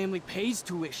mad. My family pays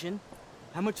tuition.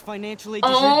 How much financially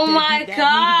does your my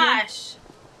gosh.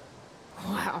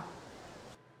 Wow.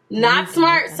 Not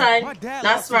smart, son. My dad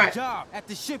Not lost smart. his job at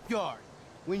the shipyard.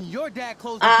 When your dad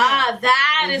closed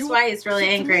that is why he's really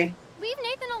angry. Leave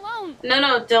Nathan alone.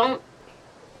 No, don't.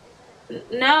 No.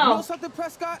 You know something,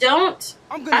 Prescott? Don't.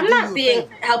 I'm not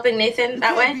helping Nathan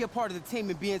that way. You can't be a part of the team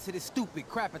and be into this stupid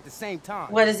crap at the same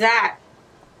time. What is that?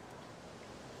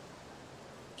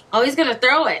 Oh, he's gonna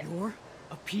throw it. You're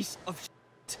a piece of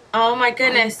shit. Oh my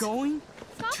goodness. I'm going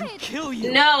to kill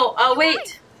you. No. Oh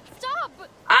wait. Stop.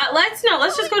 Let's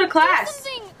just go to class.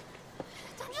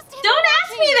 Don't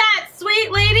ask me that,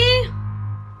 sweet lady.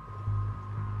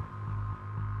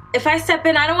 If I step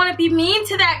in, I don't want to be mean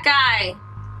to that guy.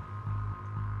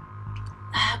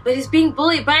 But he's being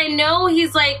bullied. But I know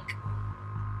he's like...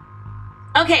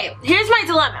 Okay, here's my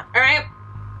dilemma, alright?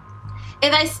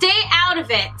 If I stay out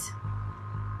of it,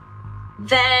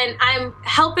 then I'm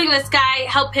helping this guy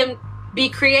help him be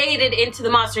created into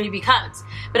the monster he becomes.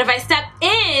 But if I step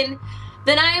in,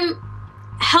 then I'm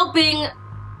helping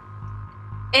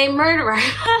a murderer.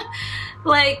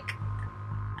 Like,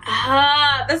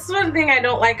 this is one thing I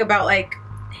don't like about, like,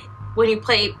 when you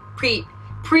play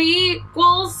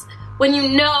prequels, when you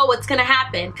know what's gonna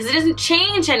happen, because it doesn't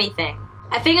change anything.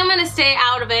 I think I'm gonna stay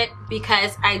out of it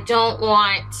because I'm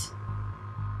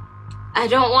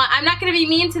not gonna be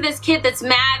mean to this kid that's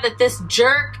mad that this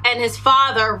jerk and his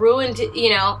father ruined, you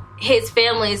know, his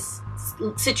family's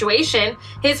situation.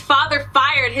 His father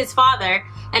fired his father,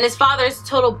 and his father's a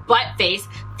total butt face.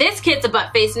 This kid's a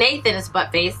butt face. Nathan is a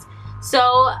butt face. So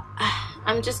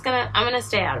I'm gonna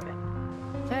stay out of it.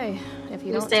 Hey, if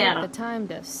you don't take the time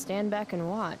to stand back and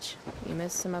watch, you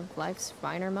miss some of life's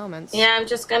finer moments. Yeah, I'm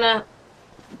just gonna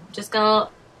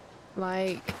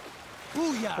like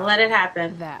let it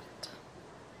happen. That.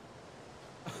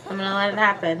 I'm gonna let it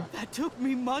happen. That took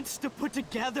me months to put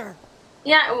together.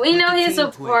 Yeah, we know he's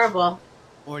horrible.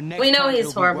 We know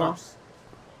he's horrible.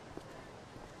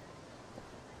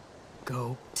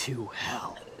 Go to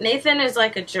hell. Nathan is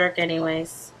like a jerk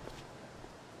anyways.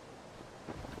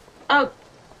 Oh,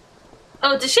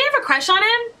 does she have a crush on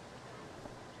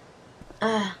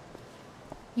him?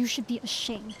 You should be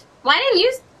ashamed. Why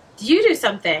didn't you do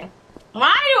something?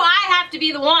 Why do I have to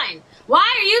be the one? Why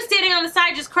are you standing on the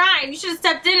side just crying? You should have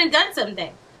stepped in and done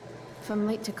something. If I'm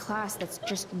late to class, that's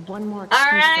just one more excuse.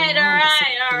 All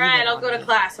right. I'll go to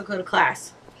class.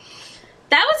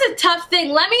 That was a tough thing.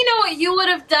 Let me know what you would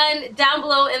have done down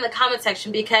below in the comment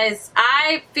section, because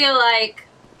I feel like...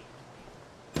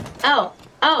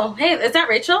 Oh, hey, is that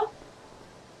Rachel?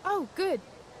 Oh, good.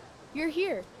 You're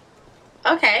here.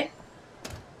 Okay.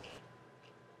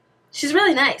 She's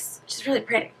really nice. She's really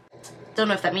pretty. Don't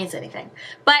know if that means anything.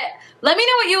 But let me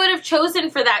know what you would have chosen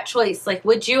for that choice. Like,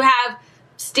 would you have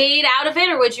stayed out of it,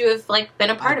 or would you have, like, been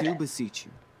a part of it? I do beseech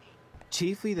you,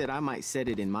 chiefly that I might set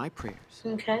it in my prayers.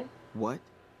 Okay. What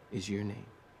is your name?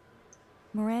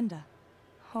 Miranda.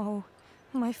 Oh,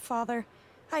 my father,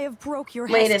 I have broke your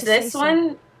Wait, is this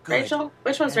one Rachel?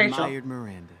 Which one's Rachel? Admired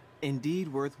Miranda.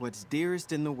 Indeed worth what's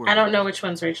dearest in the world. I don't know which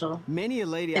one's Rachel. Many a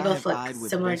lady they I both have look eyed with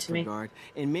similar best to me. regard,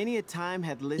 and many a time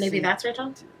had listened. Maybe that's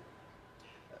Rachel?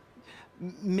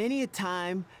 Many a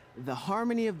time the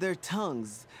harmony of their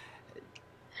tongues.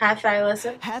 Hath I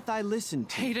listened? Hath I listened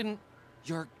to. Hayden,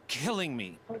 you're killing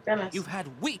me. Oh, goodness. You've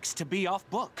had weeks to be off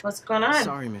book. What's going on?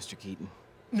 Sorry, Mr. Keaton.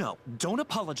 No, don't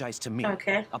apologize to me.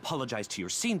 Okay. Apologize to your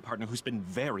scene partner, who's been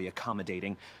very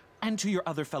accommodating, and to your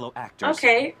other fellow actors.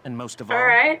 Okay. And most of all,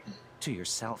 right. to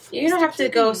yourself. You don't have to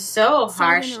go so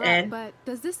harsh and... But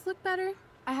does this look better?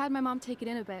 I had my mom take it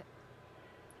in a bit.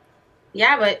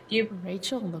 Yeah, but you...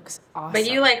 Rachel looks awesome.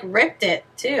 But you, like, ripped it,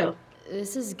 too.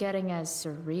 This is getting as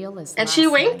surreal as And she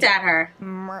winked at her.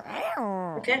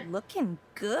 Okay. Looking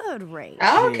good, Rachel.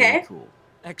 Oh, okay. Cool.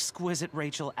 Exquisite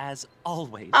Rachel, as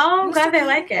always. Oh, I'm glad they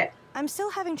like it. I'm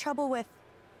still having trouble with...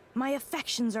 My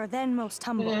affections are then most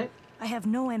humble. I have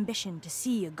no ambition to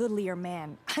see a goodlier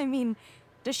man. I mean,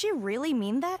 does she really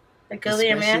mean that? A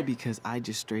goodlier man? Especially because I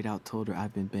just straight out told her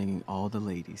I've been banging all the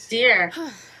ladies. Dear.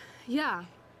 Yeah,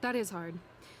 that is hard.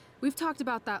 We've talked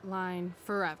about that line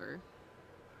forever.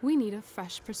 We need a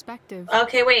fresh perspective.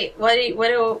 Okay, wait.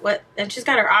 What? And she's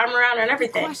got her arm around her and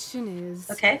everything. The question is...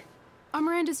 Okay. Are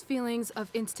Miranda's feelings of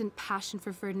instant passion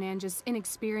for Ferdinand just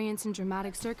inexperience in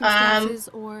dramatic circumstances,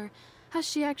 or Has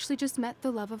she actually just met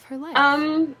the love of her life?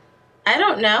 I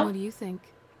don't know. What do you think?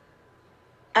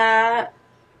 I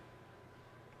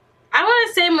want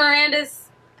to say Miranda's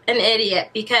an idiot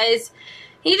because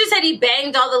he just said he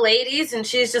banged all the ladies and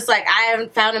she's just like, I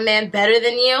haven't found a man better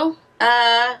than you.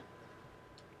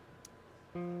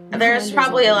 There's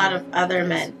probably a lot of other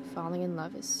men. Falling in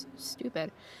love is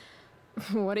stupid.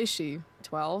 What is she,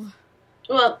 12?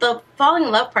 Well, the falling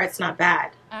in love part's not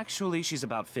bad. Actually, she's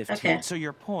about 15, okay. So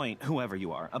your point, whoever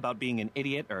you are, about being an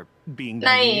idiot or being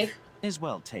naive is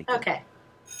well taken. Okay.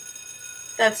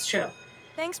 That's true.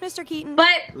 Thanks, Mr. Keaton. But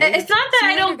it's not that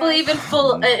I don't believe in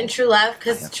true love,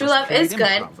 because true love is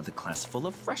good. With a class full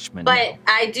of freshmen. But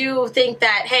I do think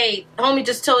that, hey, homie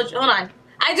just told you, hold on.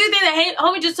 I do think that, hey,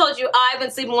 homie just told you, oh, I've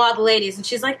been sleeping with all the ladies. And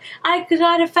she's like, I could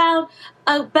not have found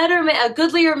a better man, a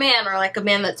goodlier man, or like a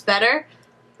man that's better.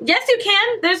 Yes, you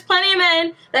can. There's plenty of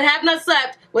men that have not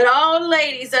slept with all the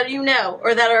ladies that you know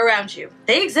or that are around you.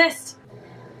 They exist.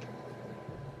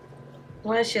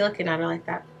 Why is she looking at her like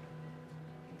that?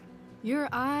 Your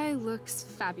eye looks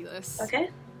fabulous.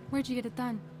 Okay. Where'd you get it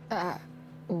done?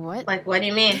 What? Like, what do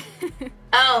you mean?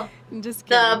 Oh, just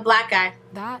kidding. The black guy.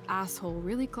 That asshole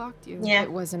really clocked you. Yeah.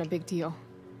 It wasn't a big deal.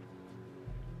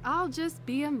 I'll just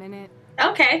be a minute.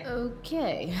 Okay.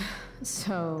 Okay.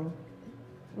 So,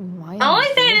 why? The only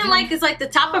thing I didn't like is like the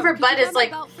top of her butt is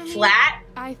like flat,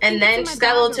 and then she's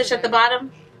got a little tush at the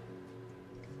bottom.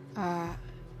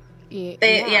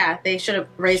 They should have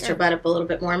raised her butt up a little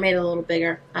bit more, made it a little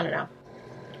bigger. I don't know.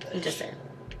 I'm just saying.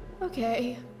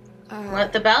 Okay.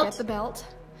 Want the belt? Get the belt.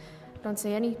 Don't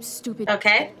say any stupid.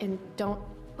 Okay. And don't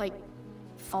like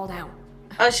fall down.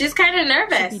 Oh, she's kind of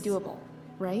nervous. Should be doable,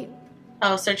 right?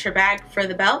 Oh, search her bag for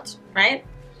the belt, right?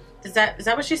 Is that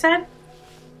what she said?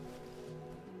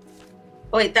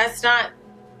 Wait, that's not.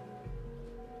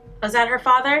 Was that her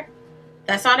father?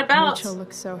 That's not a belt. Rachel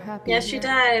looks so happy. Yes, she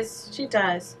does. She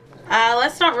does.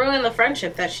 Let's not ruin the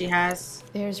friendship that she has.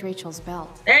 There's Rachel's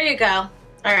belt. There you go. All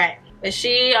right. Is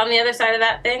she on the other side of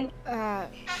that thing?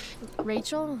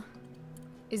 Rachel?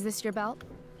 Is this your belt?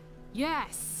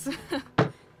 Yes.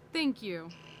 Thank you.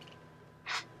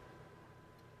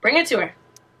 Bring it to her.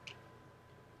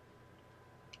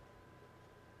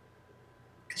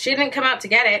 She didn't come out to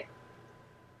get it.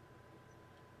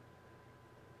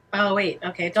 Oh, wait.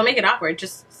 Okay. Don't make it awkward.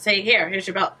 Just say, here's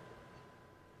your belt.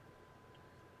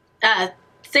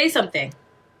 Say something.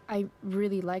 I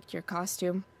really liked your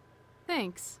costume.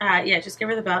 Thanks. Yeah, just give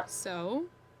her the belt. So,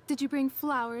 did you bring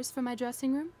flowers for my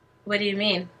dressing room? What do you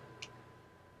mean?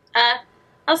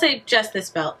 I'll say just this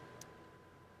belt.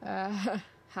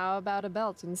 How about a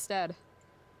belt instead?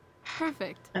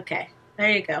 Perfect. Okay,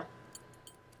 there you go.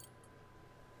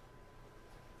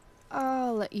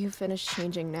 I'll let you finish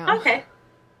changing now. Okay.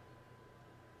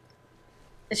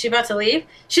 Is she about to leave?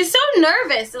 She's so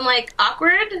nervous and like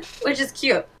awkward, which is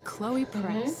cute. Chloe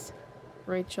Price.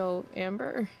 Rachel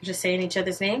Amber. Just saying each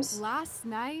other's names. Last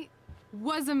night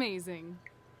was amazing.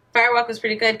 Firewalk was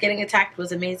pretty good. Getting attacked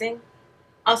was amazing.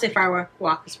 I'll say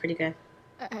Firewalk was pretty good.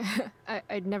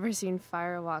 I'd never seen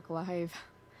Firewalk live.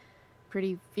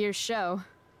 Pretty fierce show.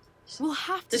 We'll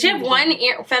have to. Does she have one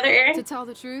feather earring? To tell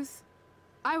the truth,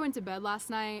 I went to bed last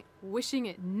night wishing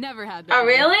it never had been. Oh,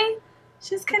 really?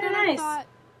 She's kind of nice. I thought,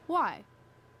 why?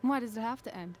 Why does it have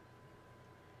to end?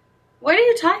 What are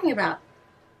you talking about?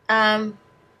 I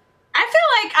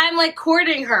feel like I'm like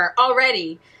courting her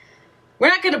already. We're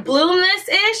not going to bloom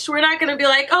this-ish. We're not going to be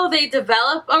like, oh, they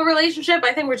develop a relationship.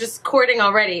 I think we're just courting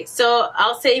already. So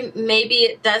I'll say maybe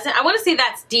it doesn't. I want to say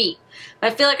that's deep.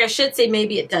 But I feel like I should say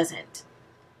maybe it doesn't.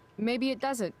 Maybe it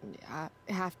doesn't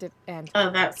have to end. Oh,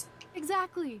 that's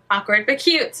exactly awkward but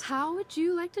cute. How would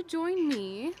you like to join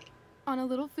me on a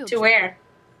little field trip? To where?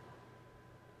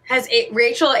 Has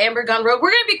Rachel Amber gone rogue?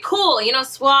 We're going to be cool,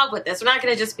 suave with this. We're not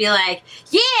going to just be like,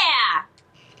 yeah!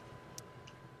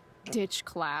 Ditch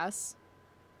class.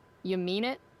 You mean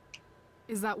it?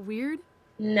 Is that weird?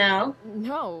 No.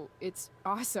 No, it's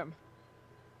awesome.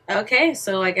 Okay,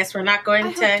 so I guess we're not going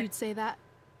I to... hoped you'd say that.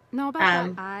 No,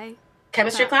 about that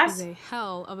chemistry class? Is a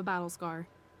hell of a battle scar.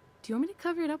 Do you want me to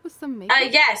cover it up with some makeup?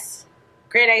 Yes.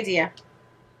 Great idea.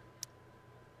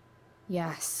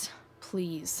 Yes,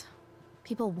 please.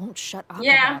 People won't shut up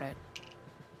Yeah. about it.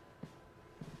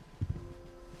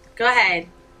 Go ahead.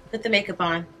 Put the makeup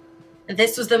on. And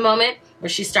this was the moment where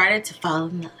she started to fall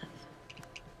in love.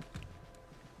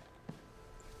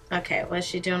 Okay, what is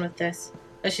she doing with this?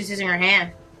 Oh, she's using her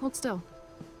hand. Hold still.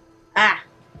 Ah.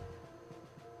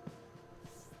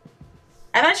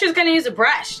 I thought she was going to use a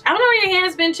brush. I don't know where your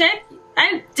hand's been, chick.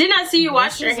 I did not see you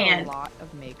wash your hand. A lot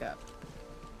of makeup.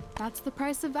 That's the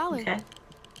price of valor. Okay.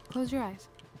 Close your eyes.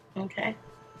 Okay.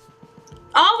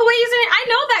 All the way using it. I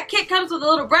know that kit comes with a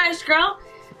little brush, girl.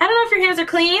 I don't know if your hands are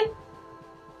clean.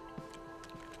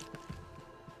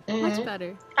 Much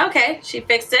better. Okay, she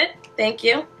fixed it. Thank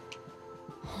you.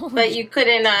 But you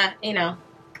couldn't, you know.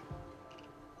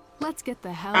 Let's get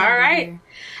the hell All out right. of here.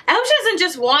 I hope she doesn't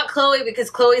just want Chloe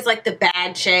because Chloe's like the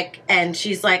bad chick. And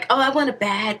she's like, oh, I want a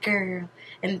bad girl.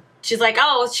 And she's like,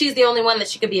 oh, she's the only one that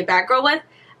she could be a bad girl with.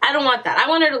 I don't want that. I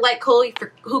want her to like Chloe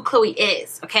for who Chloe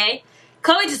is, okay?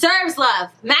 Chloe deserves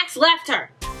love. Max left her.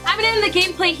 I'm going to end the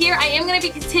gameplay here. I am going to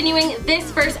be continuing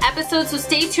this first episode, so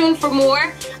stay tuned for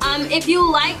more. If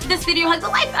you liked this video, hit the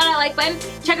like button.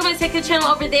 Check out my second channel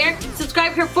over there.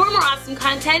 Subscribe here for more awesome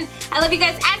content. I love you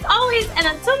guys as always, and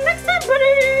until next time,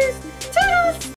 buddies. Toodles!